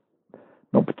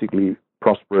 not particularly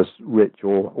prosperous, rich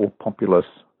or populous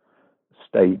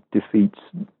state defeats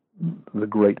the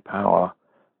great power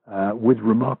with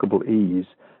remarkable ease,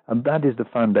 and that is the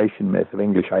foundation myth of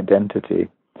English identity.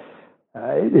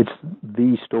 It's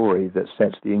the story that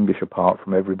sets the English apart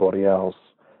from everybody else.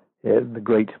 The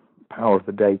great power of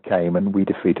the day came and we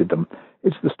defeated them.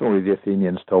 It's the story the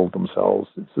Athenians told themselves.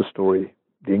 It's the story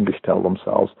the English tell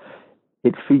themselves.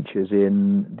 It features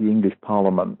in the English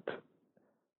Parliament,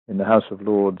 in the House of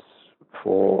Lords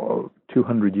for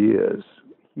 200 years.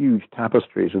 Huge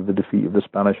tapestries of the defeat of the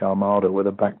Spanish Armada were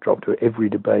the backdrop to every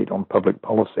debate on public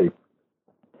policy.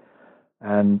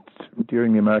 And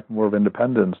during the American War of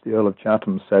Independence, the Earl of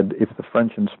Chatham said, if the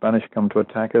French and Spanish come to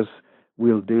attack us,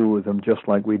 we'll deal with them just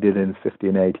like we did in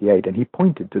 1588. And he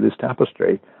pointed to this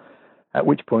tapestry, at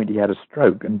which point he had a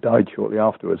stroke and died shortly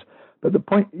afterwards. But the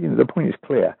point is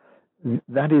clear.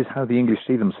 That is how the English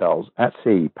see themselves, at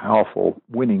sea, powerful,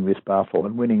 winning this battle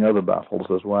and winning other battles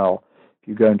as well. If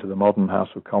you go into the modern House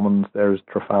of Commons, there is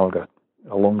Trafalgar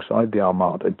alongside the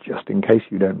Armada, just in case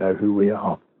you don't know who we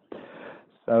are.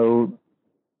 So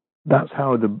that's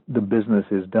how the business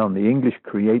is done. The English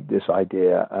create this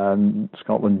idea, and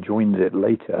Scotland joins it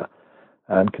later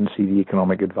and can see the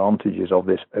economic advantages of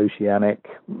this oceanic,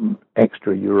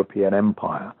 extra-European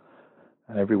empire.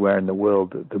 And everywhere in the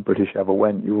world that the British ever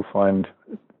went, you will find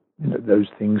those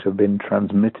things have been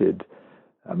transmitted.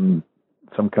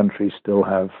 Some countries still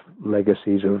have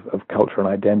legacies of culture and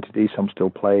identity. Some still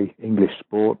play English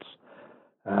sports.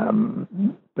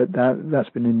 But that's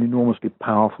been an enormously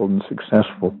powerful and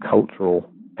successful cultural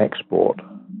export.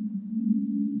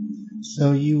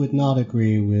 So you would not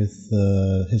agree with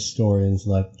historians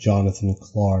like Jonathan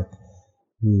Clark,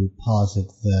 who posit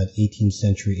that 18th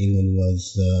century England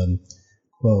was,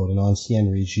 quote, an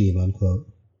ancien regime, unquote?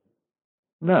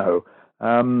 No.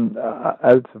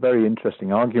 It's a very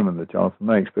interesting argument that Jonathan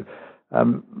makes, but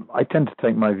I tend to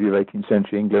take my view of 18th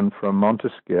century England from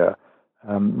Montesquieu.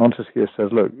 Montesquieu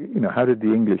says, look, how did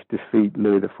the English defeat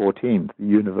Louis XIV, the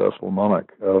universal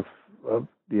monarch of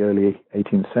the early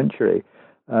 18th century?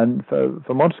 And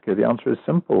for Montesquieu, the answer is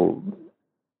simple.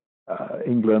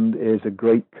 England is a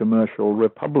great commercial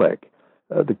republic.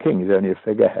 The king is only a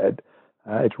figurehead.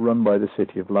 It's run by the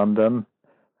City of London,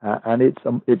 and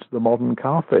it's the modern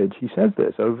Carthage. He says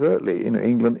this overtly.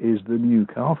 England is the new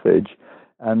Carthage.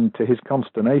 And to his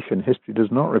consternation, history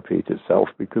does not repeat itself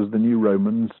because the new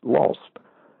Romans lost.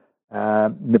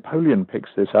 Napoleon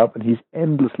picks this up, and he's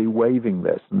endlessly waving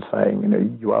this and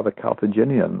saying, you are the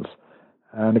Carthaginians.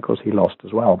 And, of course, he lost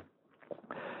as well.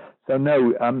 So,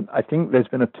 no, I think there's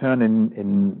been a turn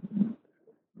in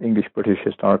English-British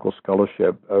historical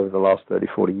scholarship over the last 30,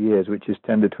 40 years, which has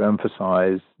tended to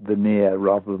emphasize the near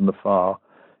rather than the far.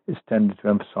 It's tended to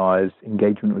emphasize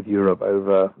engagement with Europe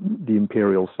over the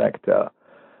imperial sector.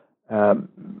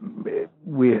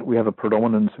 We have a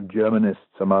predominance of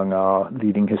Germanists among our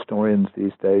leading historians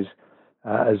these days,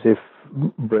 as if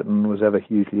Britain was ever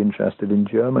hugely interested in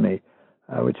Germany,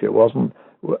 which it wasn't.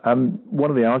 One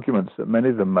of the arguments that many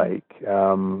of them make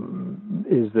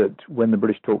is that when the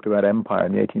British talked about empire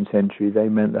in the 18th century, they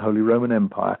meant the Holy Roman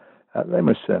Empire. They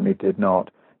most certainly did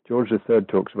not. George III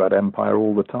talks about empire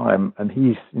all the time, and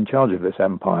he's in charge of this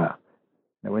empire.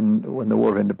 Now, when the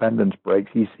War of Independence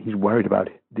breaks, he's worried about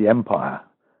the empire,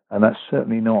 and that's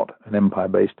certainly not an empire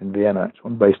based in Vienna. It's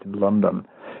one based in London.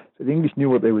 So the English knew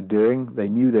what they were doing. They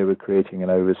knew they were creating an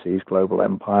overseas global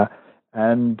empire,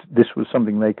 and this was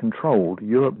something they controlled.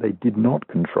 Europe they did not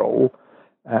control,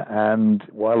 and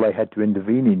while they had to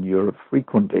intervene in Europe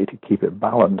frequently to keep it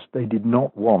balanced, they did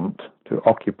not want to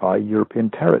occupy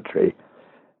European territory.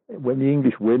 When the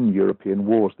English win European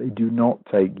wars, they do not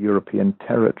take European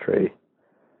territory.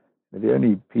 The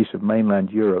only piece of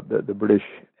mainland Europe that the British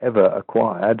ever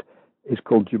acquired is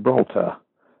called Gibraltar,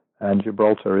 and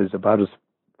Gibraltar is about as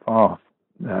far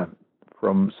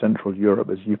from Central Europe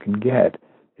as you can get.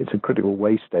 It's a critical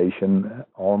way station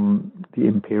on the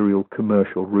imperial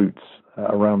commercial routes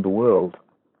around the world.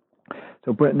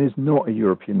 So Britain is not a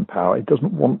European power. It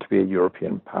doesn't want to be a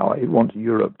European power. It wants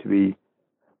Europe to be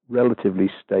relatively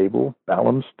stable,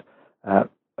 balanced,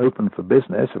 open for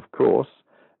business, of course,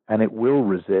 and it will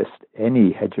resist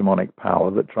any hegemonic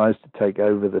power that tries to take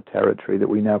over the territory that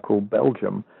we now call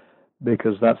Belgium,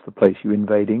 because that's the place you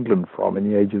invade England from in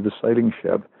the age of the sailing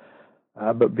ship.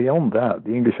 But beyond that,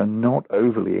 the English are not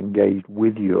overly engaged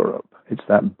with Europe. It's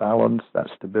that balance, that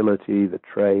stability, the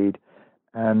trade,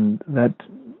 and that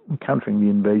countering the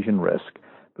invasion risk.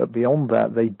 But beyond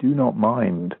that, they do not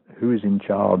mind who is in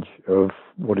charge of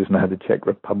what is now the Czech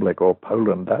Republic or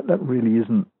Poland. That really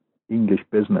isn't English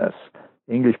business.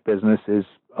 English business is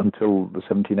until the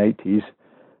 1780s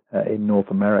in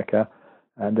North America,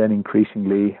 and then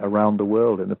increasingly around the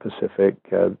world in the Pacific,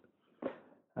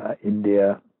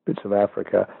 India, bits of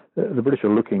Africa. The British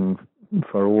are looking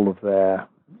for all of their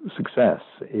success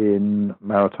in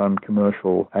maritime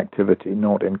commercial activity,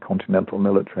 not in continental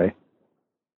military.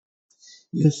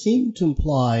 You seem to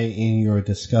imply in your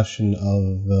discussion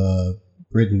of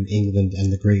Britain, England,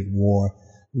 and the Great War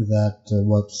that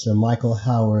what Sir Michael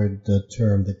Howard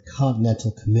termed the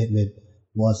continental commitment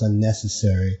was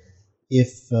unnecessary.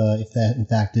 If that in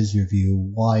fact is your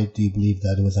view, why do you believe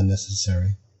that it was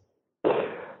unnecessary?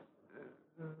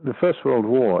 The First World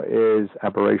War is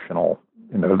aberrational.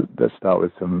 Let's start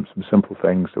with some simple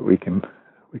things that we can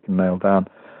nail down.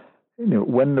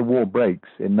 When the war breaks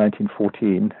in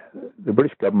 1914, the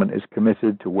British government is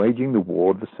committed to waging the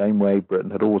war the same way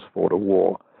Britain had always fought a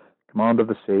war. Command of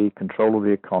the sea, control of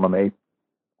the economy,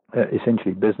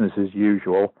 essentially business as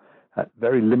usual,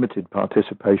 very limited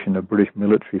participation of British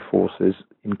military forces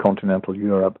in continental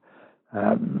Europe,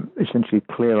 essentially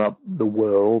clear up the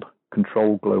world,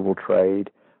 control global trade,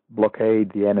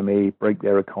 blockade the enemy, break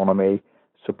their economy,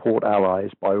 support allies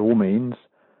by all means,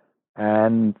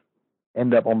 and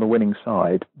end up on the winning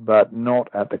side, but not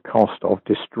at the cost of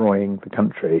destroying the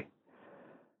country.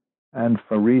 And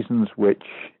for reasons which,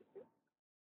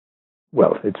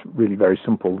 well, it's really very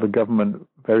simple. The government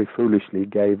very foolishly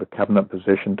gave a cabinet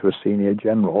position to a senior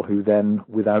general who then,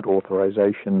 without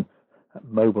authorization,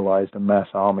 mobilized a mass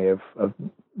army of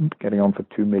getting on for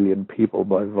 2 million people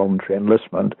by voluntary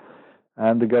enlistment.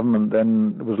 And the government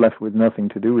then was left with nothing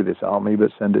to do with this army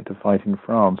but send it to fight in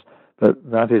France.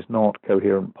 But that is not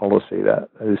coherent policy. That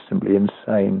is simply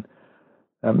insane.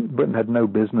 Britain had no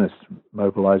business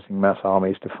mobilizing mass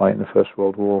armies to fight in the First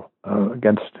World War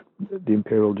against the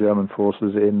Imperial German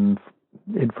forces in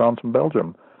France and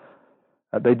Belgium.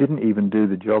 They didn't even do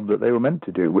the job that they were meant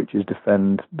to do, which is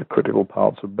defend the critical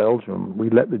parts of Belgium. We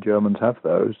let the Germans have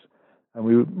those, and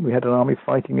we had an army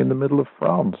fighting in the middle of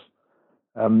France.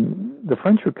 The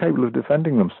French were capable of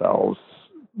defending themselves.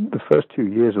 The first 2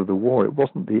 years of the war, it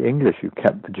wasn't the English who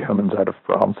kept the Germans out of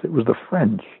France, it was the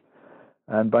French.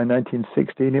 And by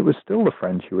 1916, it was still the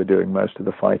French who were doing most of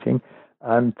the fighting.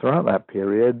 And throughout that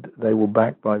period, they were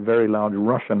backed by very large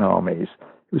Russian armies.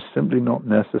 It was simply not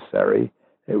necessary.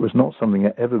 It was not something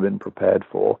that had ever been prepared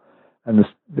for. And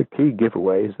the key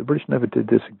giveaway is the British never did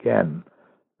this again.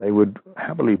 They would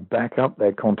happily back up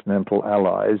their continental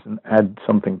allies and add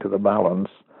something to the balance.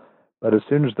 But as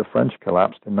soon as the French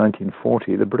collapsed in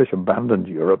 1940, the British abandoned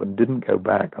Europe and didn't go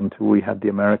back until we had the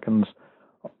Americans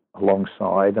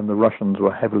alongside, and the Russians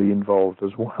were heavily involved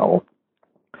as well.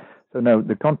 So no,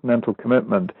 the Continental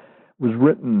Commitment was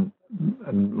written,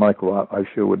 and Michael, I'm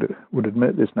sure would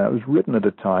admit this now, it was written at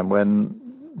a time when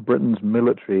Britain's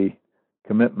military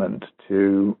commitment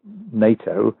to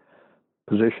NATO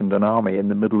positioned an army in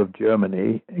the middle of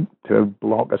Germany to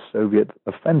block a Soviet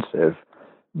offensive.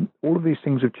 All of these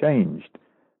things have changed.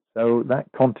 So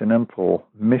that continental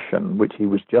mission, which he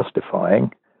was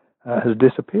justifying, has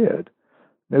disappeared.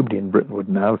 Nobody in Britain would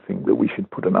now think that we should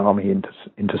put an army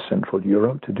into Central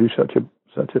Europe to do such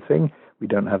a thing. We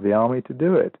don't have the army to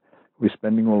do it. We're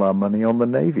spending all our money on the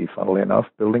Navy, funnily enough,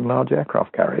 building large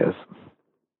aircraft carriers.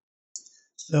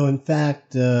 So, in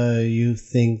fact, you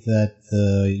think that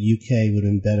the UK would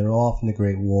have been better off in the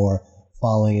Great War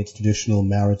following its traditional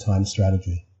maritime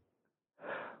strategy?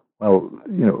 Well,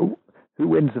 who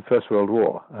wins the First World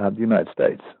War? The United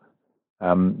States.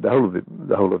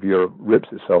 The whole of Europe rips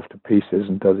itself to pieces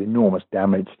and does enormous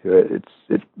damage to it.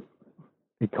 Its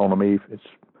economy, its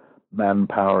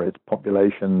manpower, its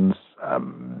populations.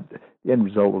 The end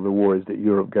result of the war is that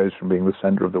Europe goes from being the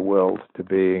center of the world to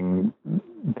being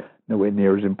nowhere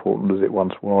near as important as it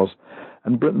once was.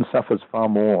 And Britain suffers far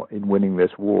more in winning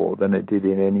this war than it did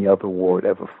in any other war it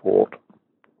ever fought.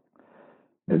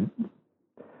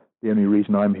 The only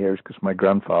reason I'm here is because my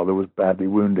grandfather was badly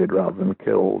wounded rather than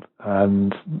killed.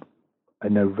 And I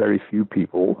know very few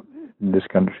people in this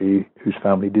country whose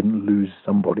family didn't lose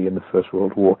somebody in the First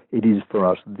World War. It is for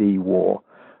us the war.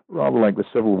 Rather like the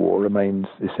Civil War remains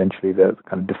essentially the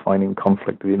kind of defining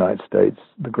conflict of the United States,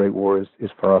 the Great War is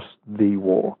for us the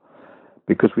war.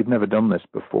 Because we'd never done this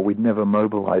before. We'd never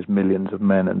mobilized millions of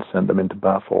men and sent them into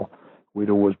battle.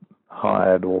 We'd always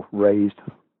hired or raised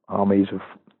armies of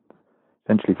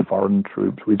essentially foreign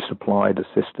troops. We'd supplied,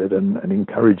 assisted, and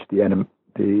encouraged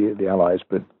the Allies,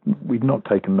 but we'd not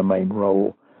taken the main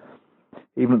role.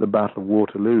 Even at the Battle of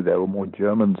Waterloo, there were more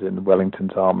Germans in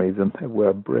Wellington's army than there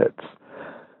were Brits.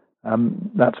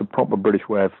 That's a proper British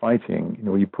way of fighting.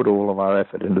 You put all of our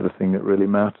effort into the thing that really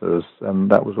matters, and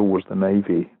that was always the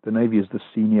Navy. The Navy is the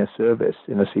senior service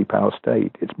in a sea power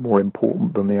state. It's more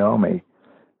important than the Army.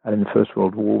 And in the First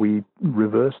World War, we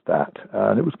reversed that,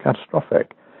 and it was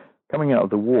catastrophic. Coming out of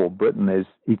the war, Britain is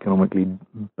economically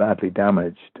badly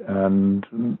damaged, and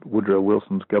Woodrow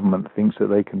Wilson's government thinks that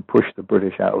they can push the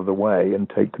British out of the way and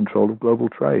take control of global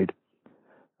trade.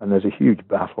 And there's a huge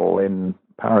battle in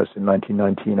Paris in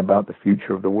 1919 about the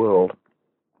future of the world.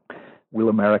 Will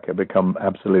America become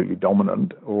absolutely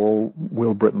dominant, or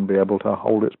will Britain be able to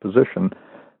hold its position?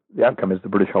 The outcome is the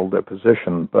British hold their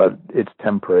position, but it's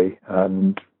temporary,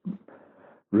 and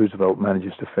Roosevelt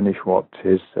manages to finish what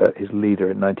his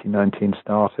leader in 1919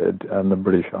 started, and the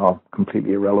British are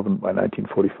completely irrelevant by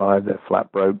 1945. They're flat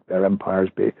broke, their empire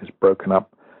is broken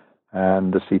up,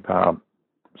 and the sea power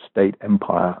state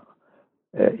empire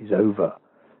is over,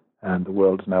 and the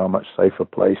world is now a much safer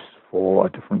place for a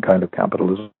different kind of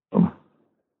capitalism.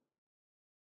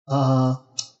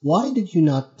 Why did you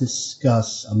not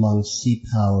discuss among sea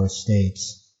power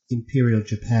states Imperial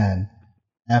Japan?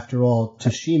 After all,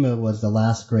 Tsushima was the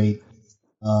last great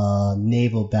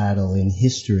naval battle in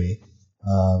history,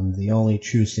 the only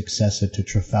true successor to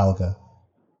Trafalgar.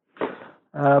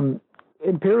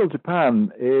 Imperial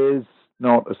Japan is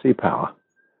not a sea power.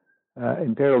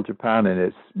 Imperial Japan, in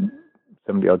its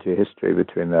 70-odd year history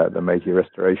between the Meiji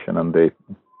Restoration and the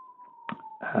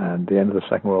end of the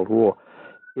Second World War,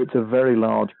 it's a very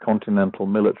large continental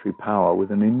military power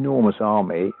with an enormous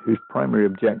army whose primary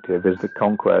objective is the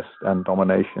conquest and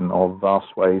domination of vast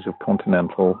swathes of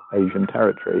continental Asian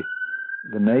territory.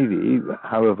 The Navy,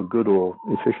 however good or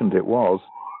efficient it was,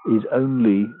 is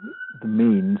only the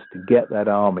means to get that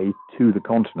army to the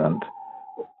continent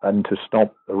and to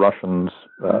stop the Russians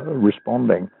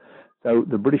responding. So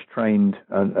the British trained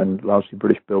and largely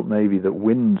British built Navy that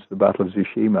wins the Battle of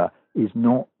Tsushima is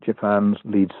not Japan's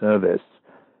lead service.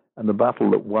 And the battle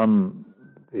that won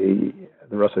the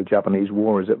Russo-Japanese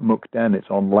War is at Mukden. It's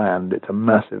on land. It's a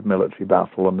massive military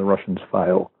battle, and the Russians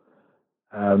fail.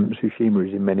 Tsushima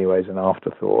is in many ways an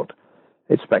afterthought.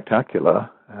 It's spectacular,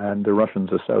 and the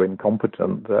Russians are so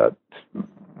incompetent that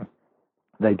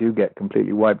they do get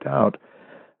completely wiped out.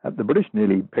 The British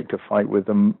nearly picked a fight with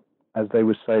them as they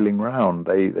were sailing round.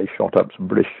 They shot up some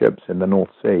British ships in the North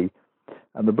Sea,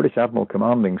 and the British Admiral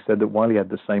commanding said that while he had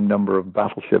the same number of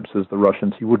battleships as the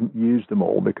Russians, he wouldn't use them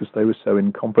all because they were so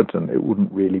incompetent it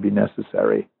wouldn't really be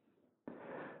necessary.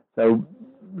 So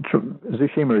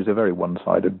Tsushima is a very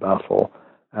one-sided battle,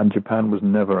 and Japan was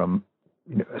never a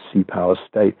sea power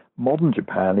state. Modern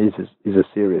Japan is a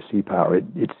serious sea power.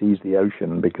 It sees the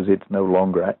ocean because it's no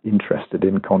longer interested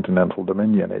in continental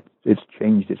dominion. It's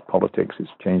changed its politics, it's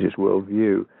changed its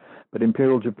worldview. But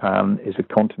Imperial Japan is a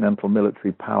continental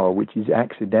military power which is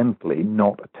accidentally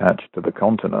not attached to the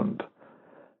continent.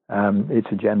 Its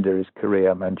agenda is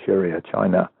Korea, Manchuria,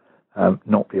 China,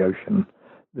 not the ocean.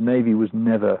 The Navy was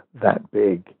never that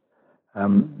big.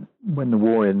 When the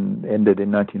war ended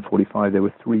in 1945, there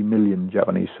were 3 million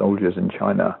Japanese soldiers in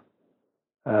China.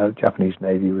 Japanese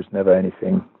Navy was never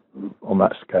anything on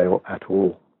that scale at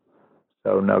all.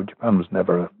 So no, Japan was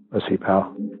never a sea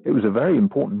power. It was a very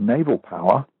important naval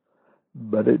power,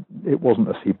 but it wasn't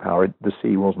a sea power. The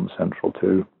sea wasn't central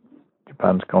to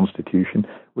Japan's constitution,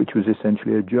 which was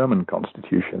essentially a German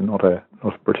constitution, not a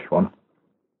British one.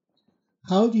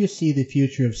 How do you see the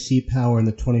future of sea power in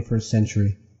the 21st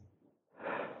century?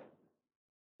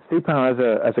 Sea power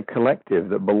as a collective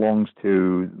that belongs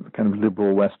to kind of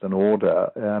liberal Western order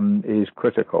is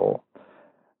critical.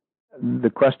 The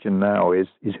question now is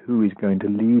who is going to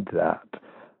lead that?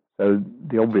 So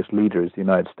the obvious leader is the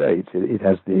United States. It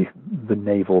has the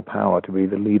naval power to be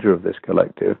the leader of this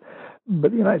collective.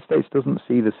 But the United States doesn't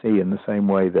see the sea in the same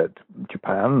way that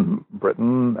Japan,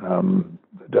 Britain,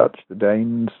 the Dutch, the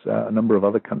Danes, a number of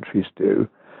other countries do.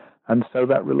 And so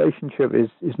that relationship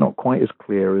is not quite as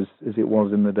clear as it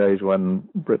was in the days when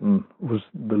Britain was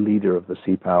the leader of the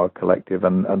sea power collective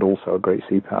and also a great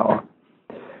sea power.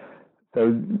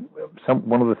 So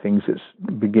one of the things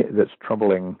that's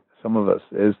troubling some of us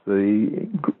is the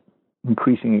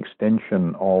increasing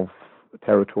extension of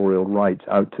territorial rights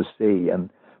out to sea and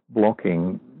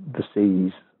blocking the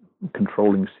seas,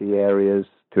 controlling sea areas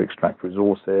to extract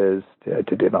resources,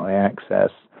 to deny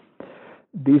access.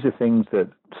 These are things that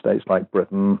states like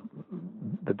Britain,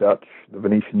 the Dutch, the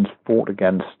Venetians fought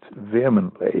against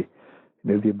vehemently.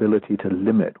 The ability to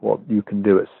limit what you can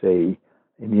do at sea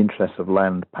in the interests of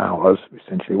land powers,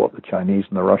 essentially what the Chinese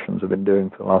and the Russians have been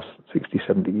doing for the last 60,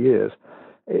 70 years,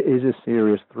 is a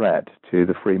serious threat to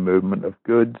the free movement of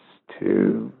goods,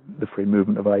 to the free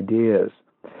movement of ideas.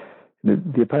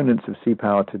 The opponents of sea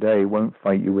power today won't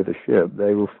fight you with a ship.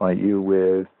 They will fight you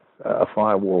with a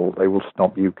firewall. They will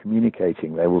stop you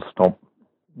communicating. They will stop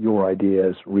your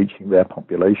ideas reaching their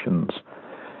populations.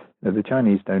 The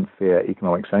Chinese don't fear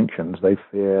economic sanctions. They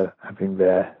fear having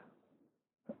their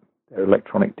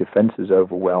electronic defenses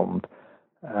overwhelmed,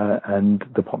 and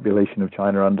the population of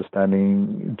China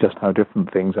understanding just how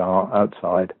different things are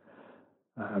outside.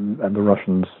 And the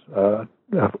Russians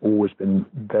have always been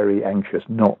very anxious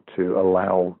not to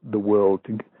allow the world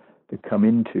to come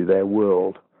into their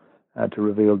world to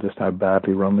reveal just how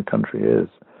badly run the country is.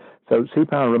 So sea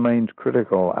power remains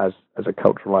critical as a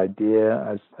cultural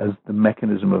idea, as the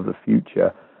mechanism of the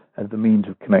future, as the means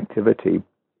of connectivity.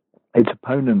 Its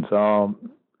opponents are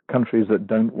countries that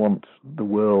don't want the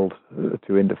world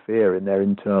to interfere in their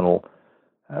internal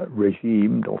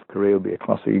regime. North Korea would be a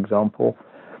classic example.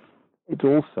 It's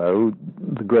also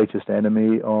the greatest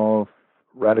enemy of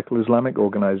radical Islamic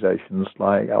organizations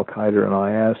like Al-Qaeda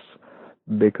and IS,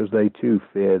 because they too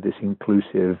fear this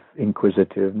inclusive,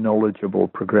 inquisitive, knowledgeable,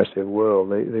 progressive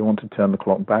world. They want to turn the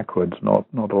clock backwards, not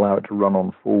allow it to run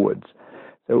on forwards.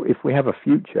 So if we have a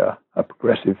future, a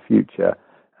progressive future,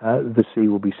 the sea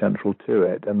will be central to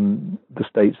it, and the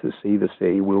states that see the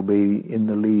sea will be in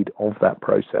the lead of that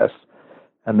process,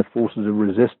 and the forces of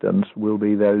resistance will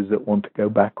be those that want to go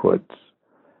backwards.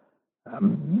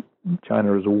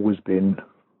 China has always been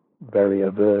very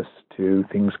averse to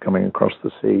things coming across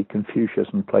the sea. Confucius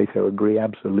and Plato agree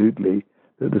absolutely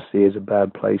that the sea is a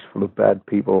bad place full of bad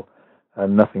people,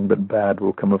 and nothing but bad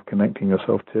will come of connecting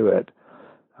yourself to it.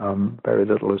 Very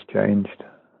little has changed.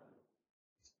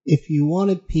 If you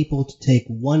wanted people to take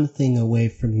one thing away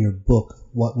from your book,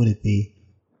 what would it be?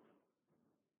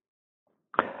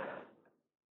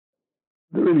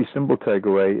 The really simple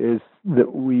takeaway is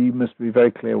that we must be very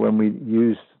clear when we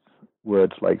use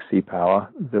words like sea power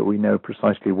that we know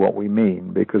precisely what we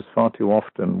mean, because far too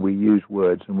often we use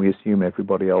words and we assume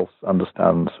everybody else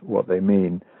understands what they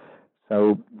mean.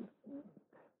 So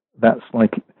that's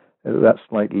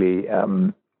slightly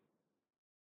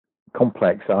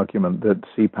complex argument that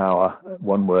sea power,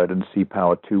 one word, and sea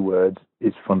power, two words,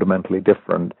 is fundamentally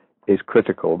different, is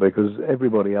critical, because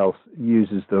everybody else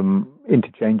uses them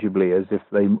interchangeably as if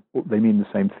they mean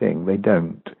the same thing. They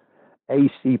don't. A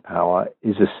sea power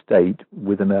is a state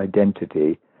with an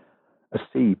identity. A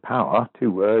sea power,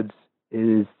 two words,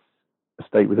 is a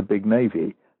state with a big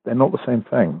navy. They're not the same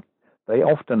thing. They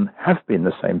often have been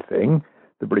the same thing.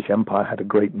 The British Empire had a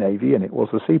great navy, and it was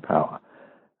a sea power.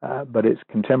 But its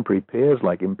contemporary peers,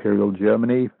 like Imperial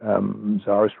Germany,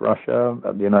 Tsarist Russia,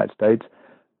 the United States,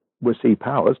 were sea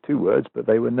powers, two words, but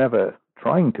they were never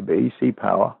trying to be sea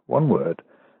power, one word.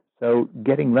 So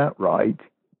getting that right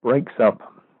breaks up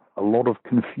a lot of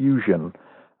confusion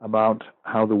about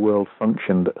how the world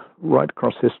functioned right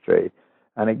across history.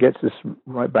 And it gets us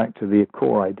right back to the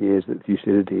core ideas that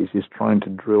Thucydides is trying to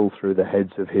drill through the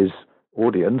heads of his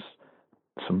audience,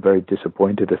 some very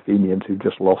disappointed Athenians who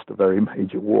just lost a very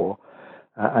major war,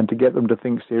 and to get them to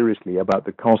think seriously about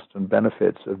the costs and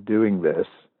benefits of doing this,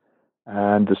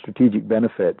 and the strategic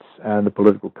benefits and the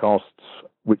political costs,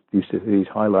 which Thucydides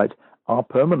highlights, are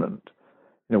permanent.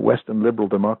 Western liberal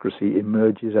democracy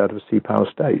emerges out of sea power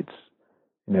states.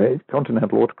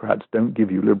 Continental autocrats don't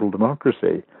give you liberal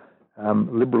democracy.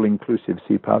 Liberal inclusive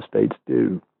sea power states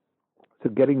do. So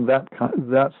getting that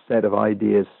set of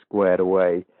ideas squared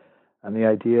away, and the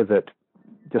idea that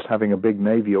just having a big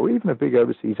navy or even a big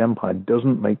overseas empire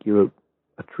doesn't make you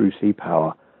a true sea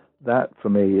power, that for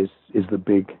me is the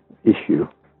big issue.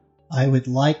 I would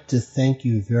like to thank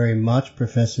you very much,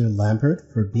 Professor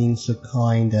Lambert, for being so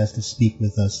kind as to speak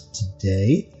with us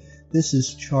today. This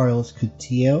is Charles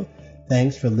Coutinho.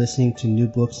 Thanks for listening to New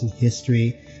Books in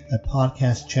History, a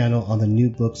podcast channel on the New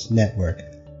Books Network.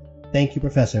 Thank you,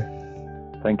 Professor.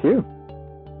 Thank you.